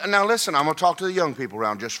is true. Now listen, I'm going to talk to the young people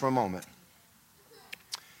around just for a moment.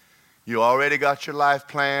 You already got your life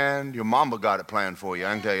planned. Your mama got it planned for you,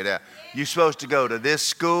 I can tell you that. You're supposed to go to this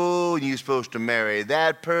school. You're supposed to marry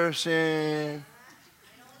that person.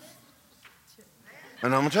 And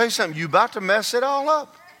I'm going to tell you something. You're about to mess it all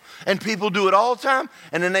up. And people do it all the time.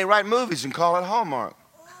 And then they write movies and call it Hallmark.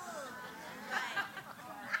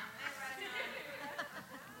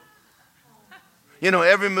 You know,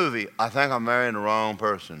 every movie, I think I'm marrying the wrong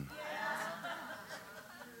person.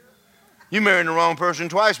 You married the wrong person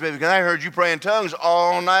twice, baby, because I heard you pray in tongues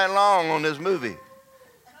all night long on this movie.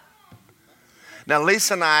 Now,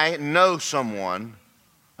 Lisa and I know someone,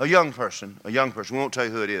 a young person, we won't tell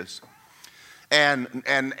you who it is. And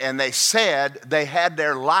they said they had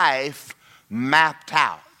their life mapped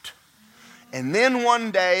out. And then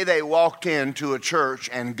one day they walked into a church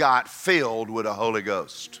and got filled with the Holy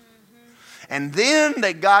Ghost. And then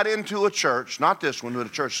they got into a church, not this one, but a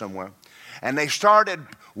church somewhere, and they started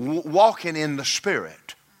walking in the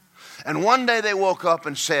Spirit. And one day they woke up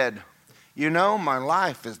and said, you know, my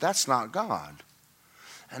life that's not God.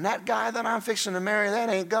 And that guy that I'm fixing to marry, that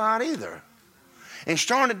ain't God either. And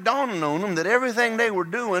started dawning on them that everything they were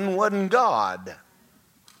doing wasn't God.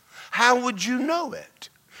 How would you know it?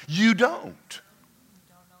 You don't.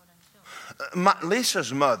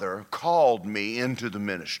 Lisa's mother called me into the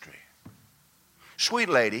ministry. Sweet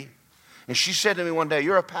lady. And she said to me one day,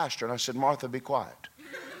 you're a pastor. And I said, Martha, be quiet.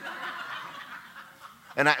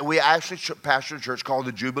 And we actually pastored a church called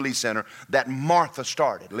the Jubilee Center that Martha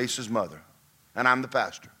started, Lisa's mother. And I'm the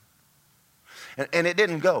pastor. And it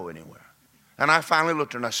didn't go anywhere. And I finally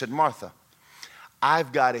looked at her and I said, Martha,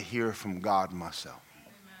 I've got to hear from God myself.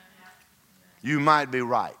 You might be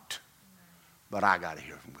right, but I got to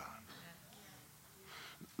hear from God.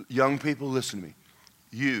 Young people, listen to me.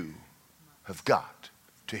 You have got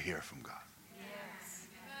to hear from God. Yes.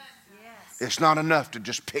 Yes. It's not enough to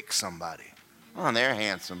just pick somebody. Oh, they're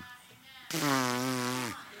handsome.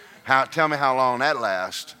 Tell me how long that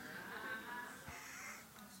lasts.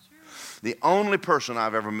 The only person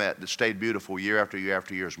I've ever met that stayed beautiful year after year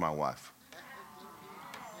after year is my wife.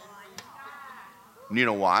 And you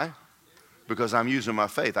know why? Because I'm using my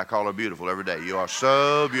faith. I call her beautiful every day. You are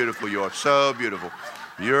so beautiful. You are so beautiful.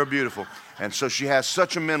 You're beautiful. And so she has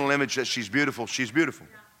such a mental image that she's beautiful. She's beautiful.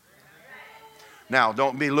 Now,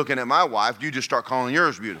 don't be looking at my wife. You just start calling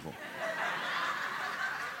yours beautiful.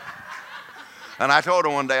 And I told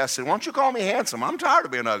her one day, I said, why don't you call me handsome? I'm tired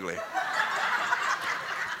of being ugly.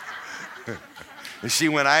 And she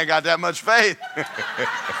went, I ain't got that much faith.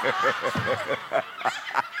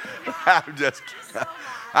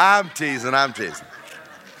 I'm teasing.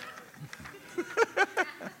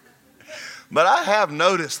 But I have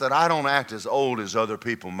noticed that I don't act as old as other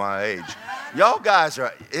people my age. Y'all guys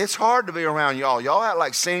it's hard to be around y'all. Y'all act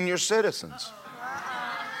like senior citizens.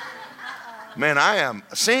 Man,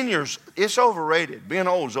 seniors, it's overrated. Being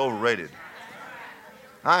old is overrated.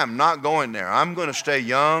 I am not going there. I'm going to stay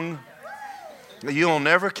young. You'll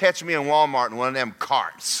never catch me in Walmart in one of them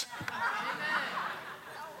carts.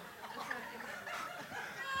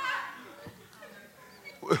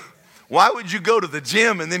 Why would you go to the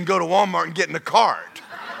gym and then go to Walmart and get in a cart?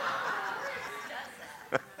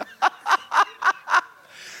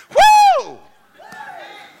 Woo!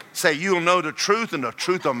 Say, you'll know the truth and the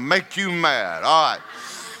truth will make you mad. All right.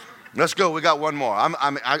 Let's go. We got one more.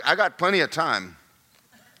 I got plenty of time.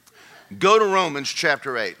 Go to Romans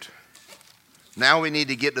chapter 8. Now we need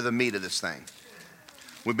to get to the meat of this thing.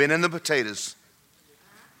 We've been in the potatoes.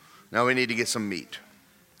 Now we need to get some meat.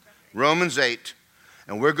 Romans 8.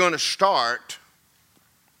 And we're going to start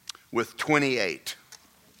with 28.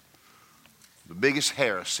 The biggest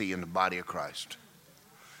heresy in the body of Christ.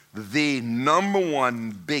 The number one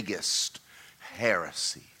biggest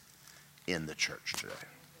heresy in the church today.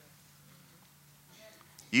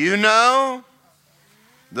 You know,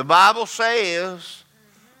 the Bible says,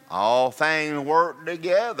 All things work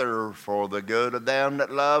together for the good of them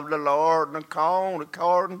that love the Lord and are called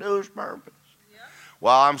according to his purpose.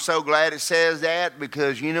 Well, I'm so glad it says that,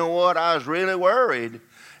 because you know what? I was really worried.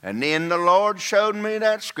 And then the Lord showed me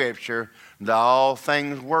that scripture, that all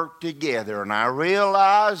things work together. And I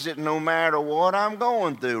realized that no matter what I'm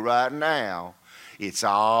going through right now, it's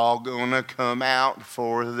all going to come out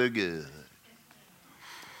for the good.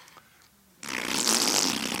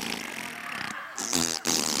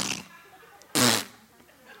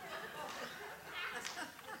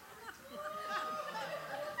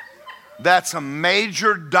 That's a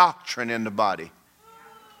major doctrine in the body.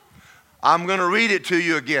 I'm going to read it to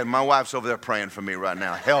you again. My wife's over there praying for me right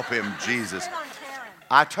now. Help him, Jesus.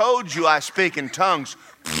 I told you I speak in tongues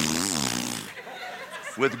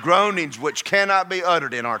with groanings which cannot be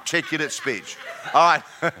uttered in articulate speech. All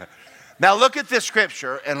right. Now look at this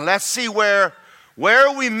scripture and let's see where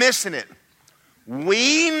are we missing it.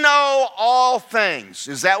 We know all things.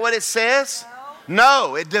 Is that what it says?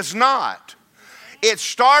 No, it does not. It's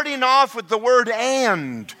starting off with the word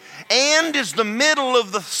and. And is the middle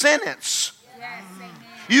of the sentence. Yes,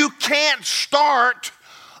 you can't start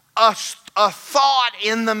a thought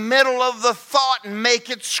in the middle of the thought and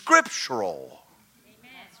make it scriptural.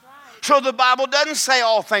 Amen. Right. So the Bible doesn't say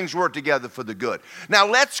all things work together for the good. Now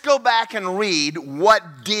let's go back and read what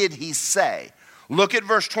did he say. Look at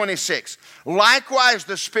verse 26. Likewise,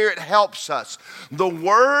 the Spirit helps us. The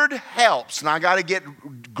word helps, and I got to get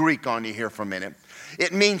Greek on you here for a minute.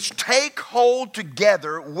 It means take hold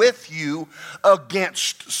together with you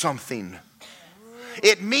against something.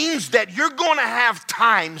 It means that you're going to have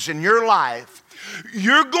times in your life,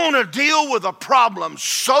 you're going to deal with a problem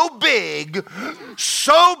so big,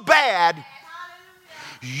 so bad,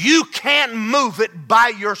 you can't move it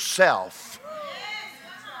by yourself.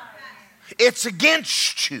 It's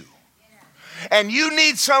against you. And you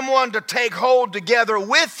need someone to take hold together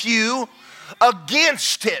with you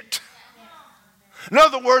against it. In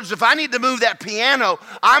other words, if I need to move that piano,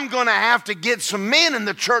 I'm going to have to get some men in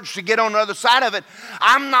the church to get on the other side of it.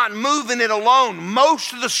 I'm not moving it alone.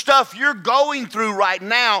 Most of the stuff you're going through right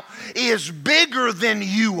now is bigger than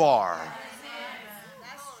you are.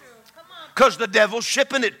 Because the devil's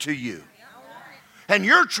shipping it to you. And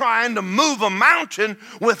you're trying to move a mountain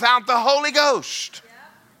without the Holy Ghost.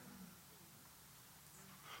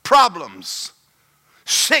 Problems,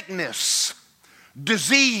 sickness,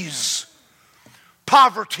 disease,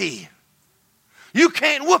 poverty. You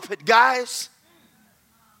can't whoop it, guys.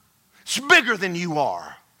 It's bigger than you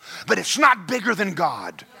are, but it's not bigger than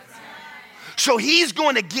God. So he's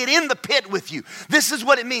going to get in the pit with you. This is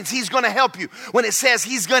what it means. He's going to help you. When it says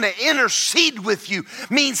he's going to intercede with you,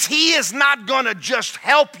 means he is not going to just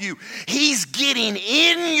help you. He's getting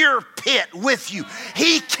in your pit with you.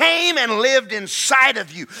 He came and lived inside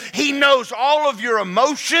of you. He knows all of your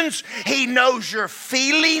emotions. He knows your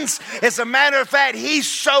feelings. As a matter of fact, he's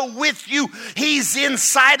so with you. He's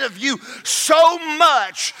inside of you so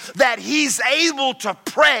much that he's able to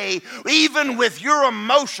pray even with your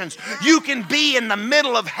emotions. You can be in the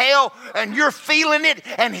middle of hell and you're feeling it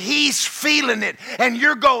and he's feeling it and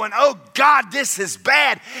you're going, oh God, this is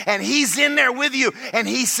bad, and he's in there with you and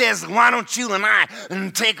he says, why don't you and I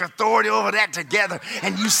take authority over that together?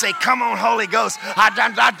 And you say, come on, Holy Ghost. Oh,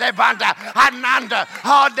 come on,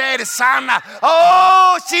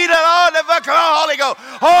 Holy Ghost.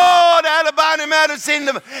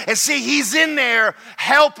 And see, he's in there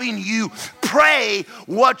helping you pray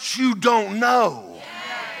what you don't know.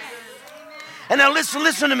 And now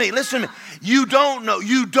listen to me. You don't know.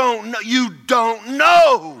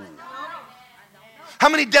 How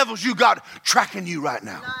many devils you got tracking you right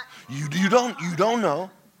now? You don't know.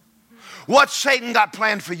 What Satan got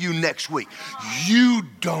planned for you next week? You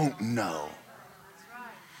don't know.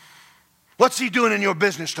 What's he doing in your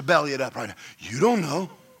business to belly it up right now? You don't know.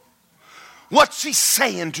 What's he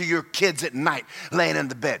saying to your kids at night laying in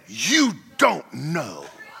the bed? You don't know.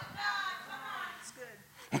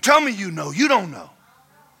 Well, tell me you know. You don't know.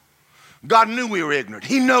 God knew we were ignorant.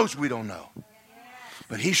 He knows we don't know.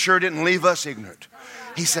 But he sure didn't leave us ignorant.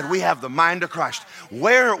 He said we have the mind of Christ.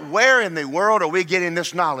 Where in the world are we getting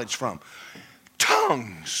this knowledge from?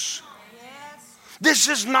 Tongues. This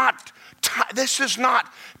is not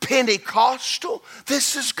Pentecostal.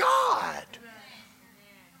 This is God.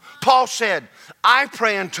 Paul said, I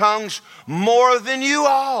pray in tongues more than you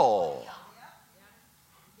all.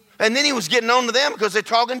 And then he was getting on to them because they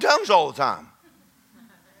talk in tongues all the time.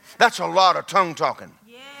 That's a lot of tongue talking.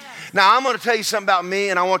 Yes. Now, I'm going to tell you something about me,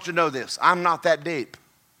 and I want you to know this. I'm not that deep.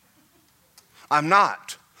 I'm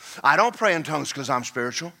not. I don't pray in tongues because I'm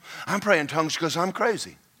spiritual. I'm praying in tongues because I'm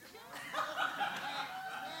crazy.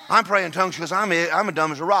 I'm praying in tongues because I'm as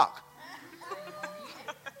dumb as a rock.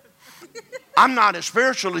 I'm not as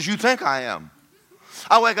spiritual as you think I am.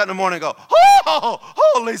 I wake up in the morning and go,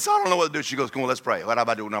 oh, Lisa, I don't know what to do. She goes, come on, let's pray.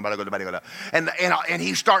 And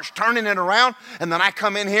he starts turning it around. And then I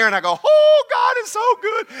come in here and I go, oh, God is so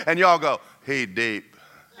good. And y'all go, he deep.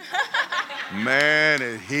 Man,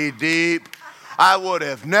 is he deep. I would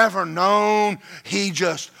have never known.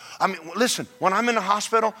 Listen, when I'm in the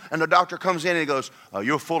hospital and the doctor comes in and he goes,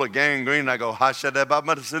 you're full of gangrene. And I go, I said that about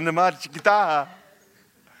medicine. And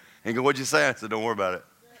he goes, what'd you say? I said, don't worry about it.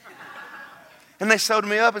 And they sewed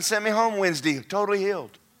me up and sent me home Wednesday, totally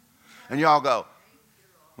healed. And y'all go,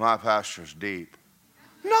 my pastor's deep.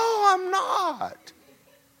 No, I'm not.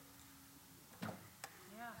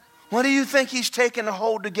 What do you think he's taking to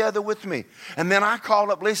hold together with me? And then I called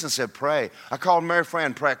up Lisa and said, pray. I called Mary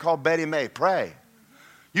Fran, pray. I called Betty May, pray.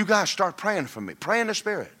 You guys start praying for me. Pray in the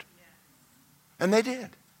Spirit. And they did.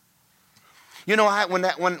 You know, when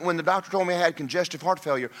the doctor told me I had congestive heart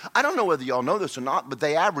failure, I don't know whether y'all know this or not, but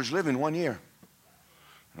they average living 1 year.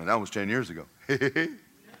 Well, that was 10 years ago. Yes, amen.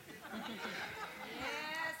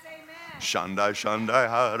 Shandai.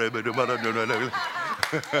 Amen. Glory.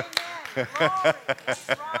 That's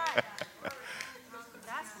right.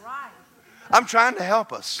 That's right. I'm trying to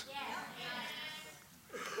help us.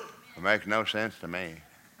 It makes no sense to me.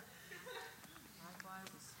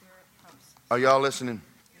 Are y'all listening?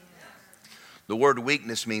 The word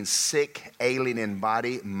weakness means sick, ailing in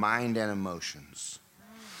body, mind, and emotions.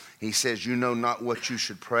 He says, you know not what you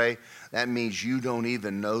should pray. That means you don't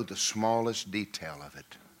even know the smallest detail of it.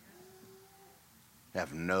 You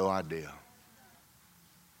have no idea.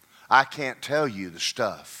 I can't tell you the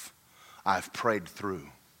stuff I've prayed through.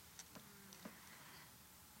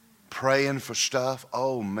 Praying for stuff,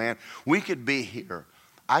 oh man. We could be here.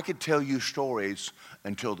 I could tell you stories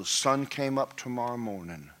until the sun came up tomorrow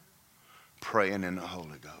morning. Praying in the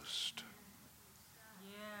Holy Ghost.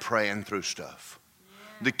 Praying through stuff.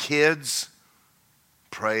 The kids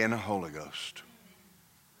pray in the Holy Ghost.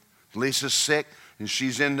 Lisa's sick and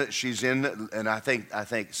and I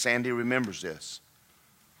think Sandy remembers this.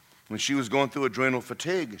 When she was going through adrenal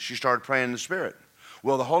fatigue, she started praying in the Spirit.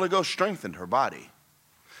 Well, the Holy Ghost strengthened her body.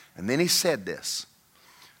 And then he said this,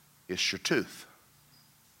 it's your tooth.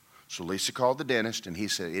 So Lisa called the dentist and he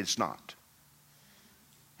said, it's not.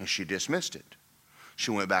 And she dismissed it.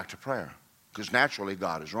 She went back to prayer because naturally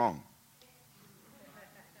God is wrong.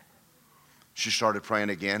 She started praying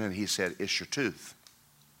again and he said, it's your tooth.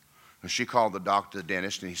 And she called the doctor, the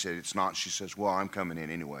dentist, and he said, it's not. She says, well, I'm coming in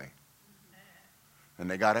anyway. And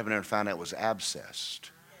they got up in there and found out it was abscessed.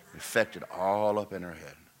 It affected all up in her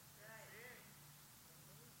head.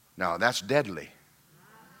 Now, that's deadly.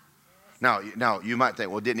 Now, you might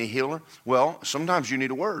think, well, didn't he heal her? Well, sometimes you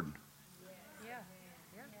need a word.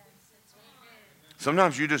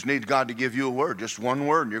 Sometimes you just need God to give you a word, just one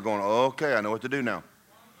word, and you're going, okay, I know what to do now.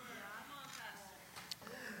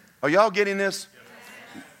 Are y'all getting this?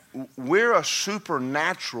 We're a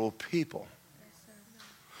supernatural people.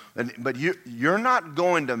 But you're not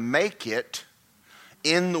going to make it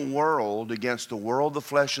in the world against the world, the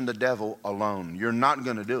flesh, and the devil alone. You're not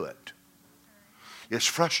going to do it. It's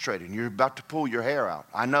frustrating. You're about to pull your hair out.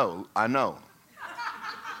 I know.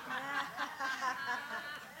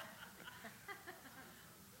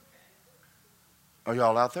 Are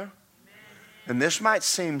y'all out there? And this might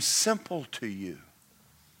seem simple to you.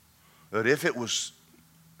 But if it was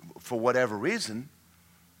for whatever reason,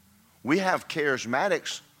 we have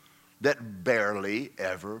charismatics that barely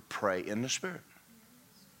ever pray in the Spirit.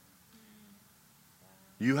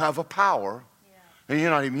 You have a power and you're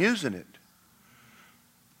not even using it.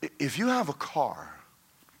 If you have a car,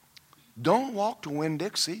 don't walk to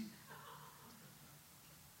Winn-Dixie.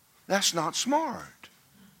 That's not smart.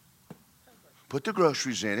 Put the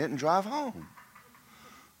groceries in it and drive home.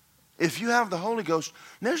 If you have the Holy Ghost,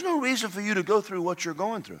 there's no reason for you to go through what you're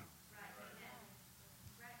going through.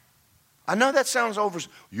 I know that sounds over.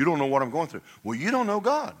 You don't know what I'm going through. Well, you don't know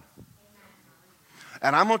God.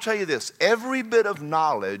 And I'm going to tell you this. Every bit of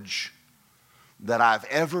knowledge that I've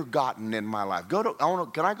ever gotten in my life.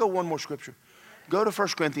 Can I go one more scripture? Go to 1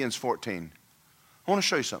 Corinthians 14. I want to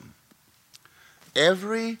show you something.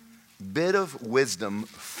 Every bit of wisdom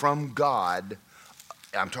from God,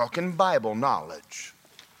 I'm talking Bible knowledge.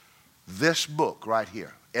 This book right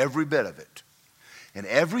here, every bit of it. And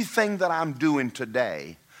everything that I'm doing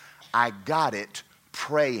today, I got it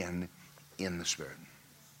praying in the Spirit.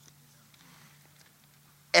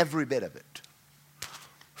 Every bit of it.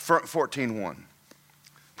 14:1.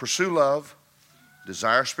 Pursue love,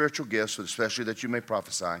 desire spiritual gifts, especially that you may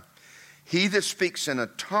prophesy. He that speaks in a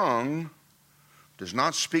tongue does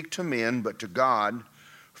not speak to men, but to God,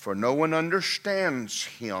 for no one understands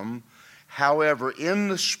him. However, in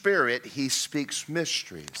the Spirit, he speaks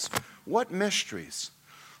mysteries. What mysteries?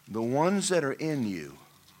 The ones that are in you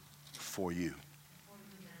for you.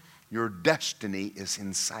 Your destiny is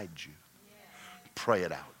inside you. Pray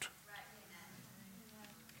it out.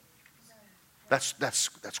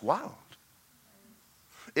 That's wild.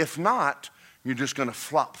 If not, you're just going to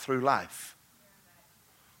flop through life.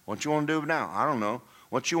 What you want to do now? I don't know.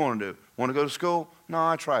 What you want to do? Want to go to school? No,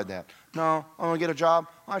 I tried that. No, I want to get a job?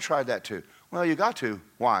 I tried that too. Well, you got to.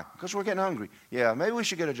 Why? Because we're getting hungry. Yeah, maybe we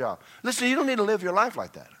should get a job. Listen, you don't need to live your life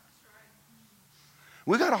like that.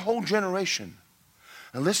 We got a whole generation.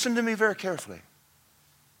 And listen to me very carefully.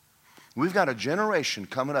 We've got a generation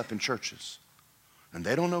coming up in churches, and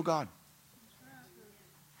they don't know God.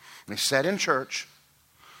 They sat in church.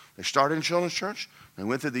 They started in children's church. They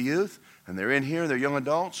went through the youth, and they're in here, they're young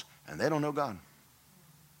adults, and they don't know God.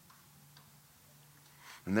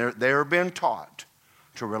 And they're being taught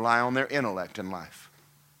to rely on their intellect in life.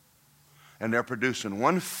 And they're producing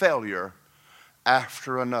one failure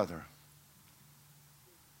after another.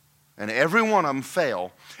 And every one of them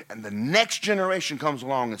fail, and the next generation comes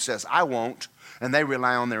along and says, I won't, and they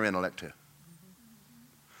rely on their intellect too.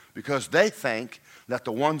 Because they think that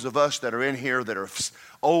the ones of us that are in here that are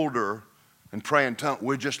older and pray in tongues,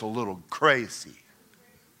 we're just a little crazy.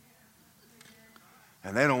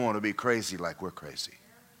 And they don't want to be crazy like we're crazy.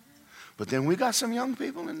 But then we got some young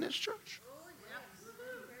people in this church.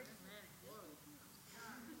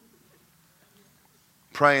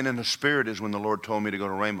 Praying in the Spirit is when the Lord told me to go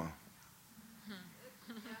to Rhema.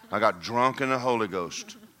 I got drunk in the Holy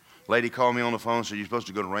Ghost. Lady called me on the phone and said, you're supposed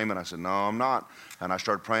to go to Rhema. I said, no, I'm not. And I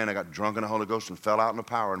started praying. I got drunk in the Holy Ghost and fell out in the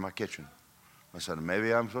power in my kitchen. I said,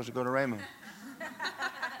 maybe I'm supposed to go to Rhema.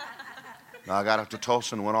 Now I got up to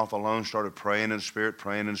Tulsa and went off alone, started praying in the Spirit,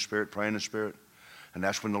 praying in the Spirit, praying in the Spirit. And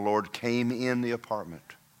that's when the Lord came in the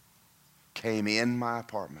apartment. Came in my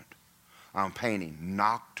apartment. I'm painting.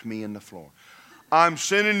 Knocked me in the floor. I'm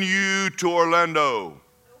sending you to Orlando.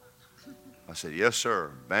 I said, yes,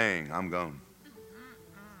 sir. Bang, I'm gone.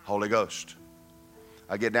 Holy Ghost.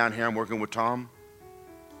 I get down here, I'm working with Tom.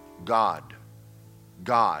 God,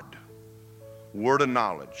 word of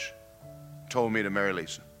knowledge, told me to marry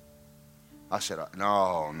Lisa. I said,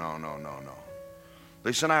 no.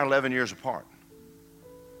 Lisa and I are 11 years apart.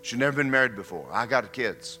 She's never been married before. I got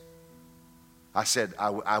kids. I said,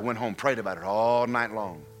 I went home, prayed about it all night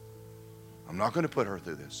long. I'm not going to put her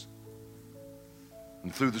through this.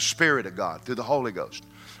 And through the Spirit of God, through the Holy Ghost.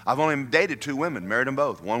 I've only dated 2 women, married them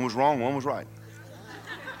both. One was wrong, one was right.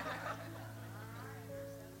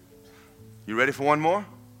 You ready for one more?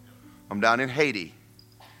 I'm down in Haiti,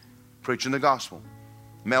 preaching the gospel.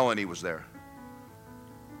 Melanie was there.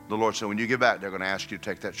 The Lord said, when you get back, they're going to ask you to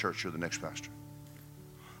take that church. You're the next pastor.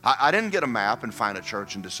 I didn't get a map and find a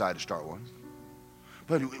church and decide to start one.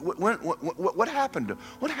 But what happened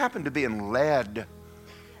to being led?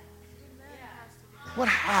 What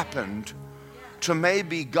happened to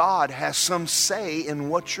maybe God has some say in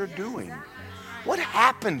what you're doing? What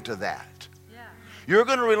happened to that? You're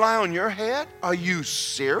going to rely on your head? Are you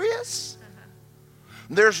serious?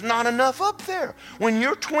 There's not enough up there. When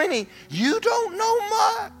you're 20, you don't know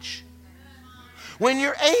much. When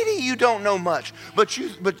you're 80, you don't know much. But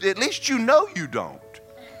at least you know you don't.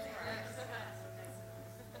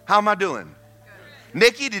 How am I doing?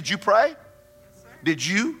 Nikki, did you pray? Did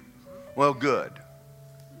you? Well, good.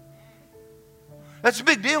 That's a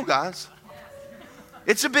big deal, guys.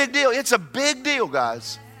 It's a big deal. It's a big deal,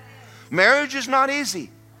 guys. Marriage is not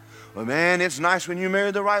easy. But man, it's nice when you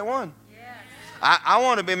marry the right one. I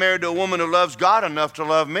want to be married to a woman who loves God enough to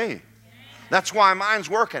love me. That's why mine's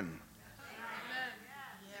working.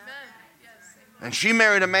 And she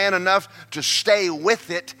married a man enough to stay with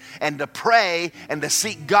it and to pray and to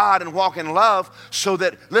seek God and walk in love so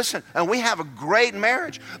that, listen, and we have a great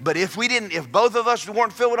marriage. But if both of us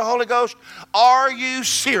weren't filled with the Holy Ghost, are you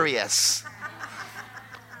serious?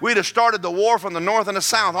 We'd have started the war from the north and the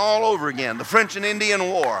south all over again, the French and Indian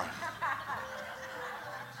War.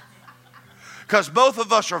 Because both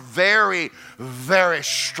of us are very, very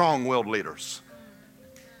strong-willed leaders.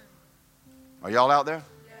 Are y'all out there?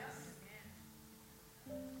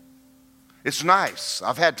 It's nice.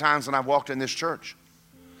 I've had times when I've walked in this church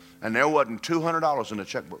and there wasn't $200 in the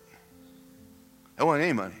checkbook. There wasn't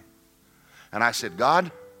any money. And I said,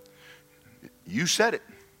 God, you said it.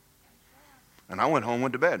 And I went home,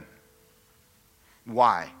 went to bed.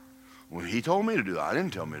 Why? Well, he told me to do it. I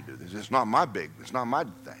didn't tell me to do this. It's not my thing.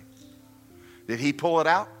 Did he pull it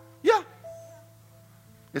out? Yeah.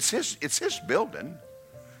 It's his building.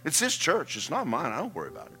 It's his church. It's not mine. I don't worry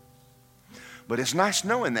about it. But it's nice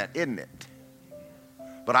knowing that, isn't it?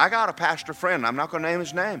 But I got a pastor friend. I'm not going to name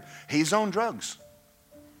his name. He's on drugs.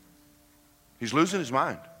 He's losing his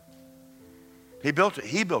mind. He built it.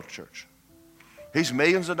 He built a church. He's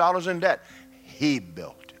millions of dollars in debt. He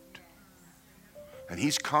built it. And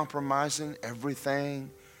he's compromising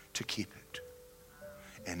everything to keep it.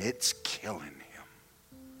 And it's killing him.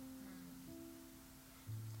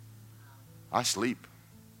 I sleep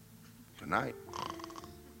tonight.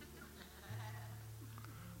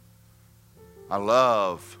 I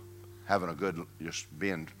love having a good, just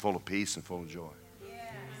being full of peace and full of joy.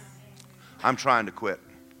 I'm trying to quit.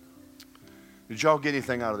 Did y'all get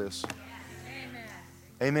anything out of this?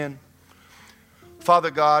 Amen. Amen.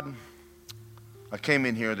 Father God, I came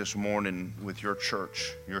in here this morning with your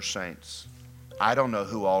church, your saints. I don't know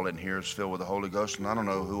who all in here is filled with the Holy Ghost, and I don't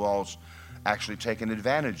know who all's actually taking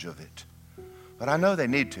advantage of it. But I know they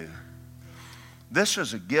need to. This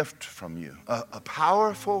is a gift from you, a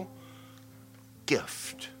powerful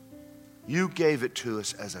gift. You gave it to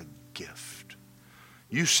us as a gift.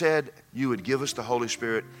 You said you would give us the Holy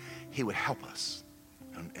Spirit. He would help us.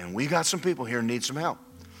 And we got some people here who need some help.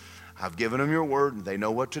 I've given them your word, and they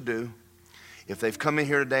know what to do. If they've come in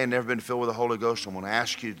here today and never been filled with the Holy Ghost, I want to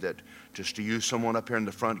ask you that just to use someone up here in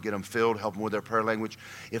the front, get them filled, help them with their prayer language.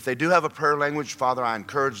 If they do have a prayer language, Father, I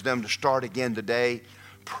encourage them to start again today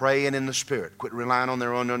praying in the Spirit. Quit relying on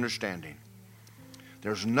their own understanding.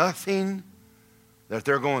 There's nothing that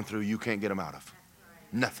they're going through you can't get them out of.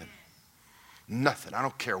 Nothing. Nothing. I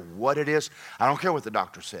don't care what it is. I don't care what the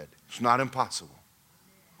doctor said. It's not impossible.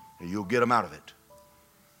 And you'll get them out of it.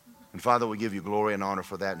 And Father, we give you glory and honor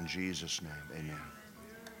for that in Jesus' name. Amen.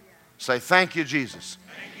 Say, thank you, Jesus,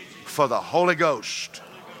 for the Holy Ghost.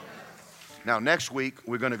 Now, next week,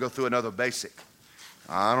 we're going to go through another basic.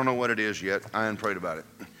 I don't know what it is yet. I haven't prayed about it.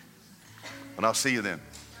 But I'll see you then.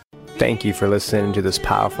 Thank you for listening to this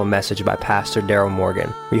powerful message by Pastor Daryl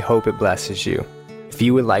Morgan. We hope it blesses you. If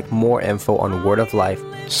you would like more info on Word of Life,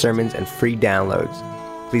 sermons, and free downloads,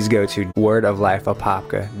 please go to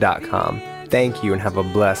wordoflifeapopka.com. Thank you and have a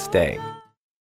blessed day.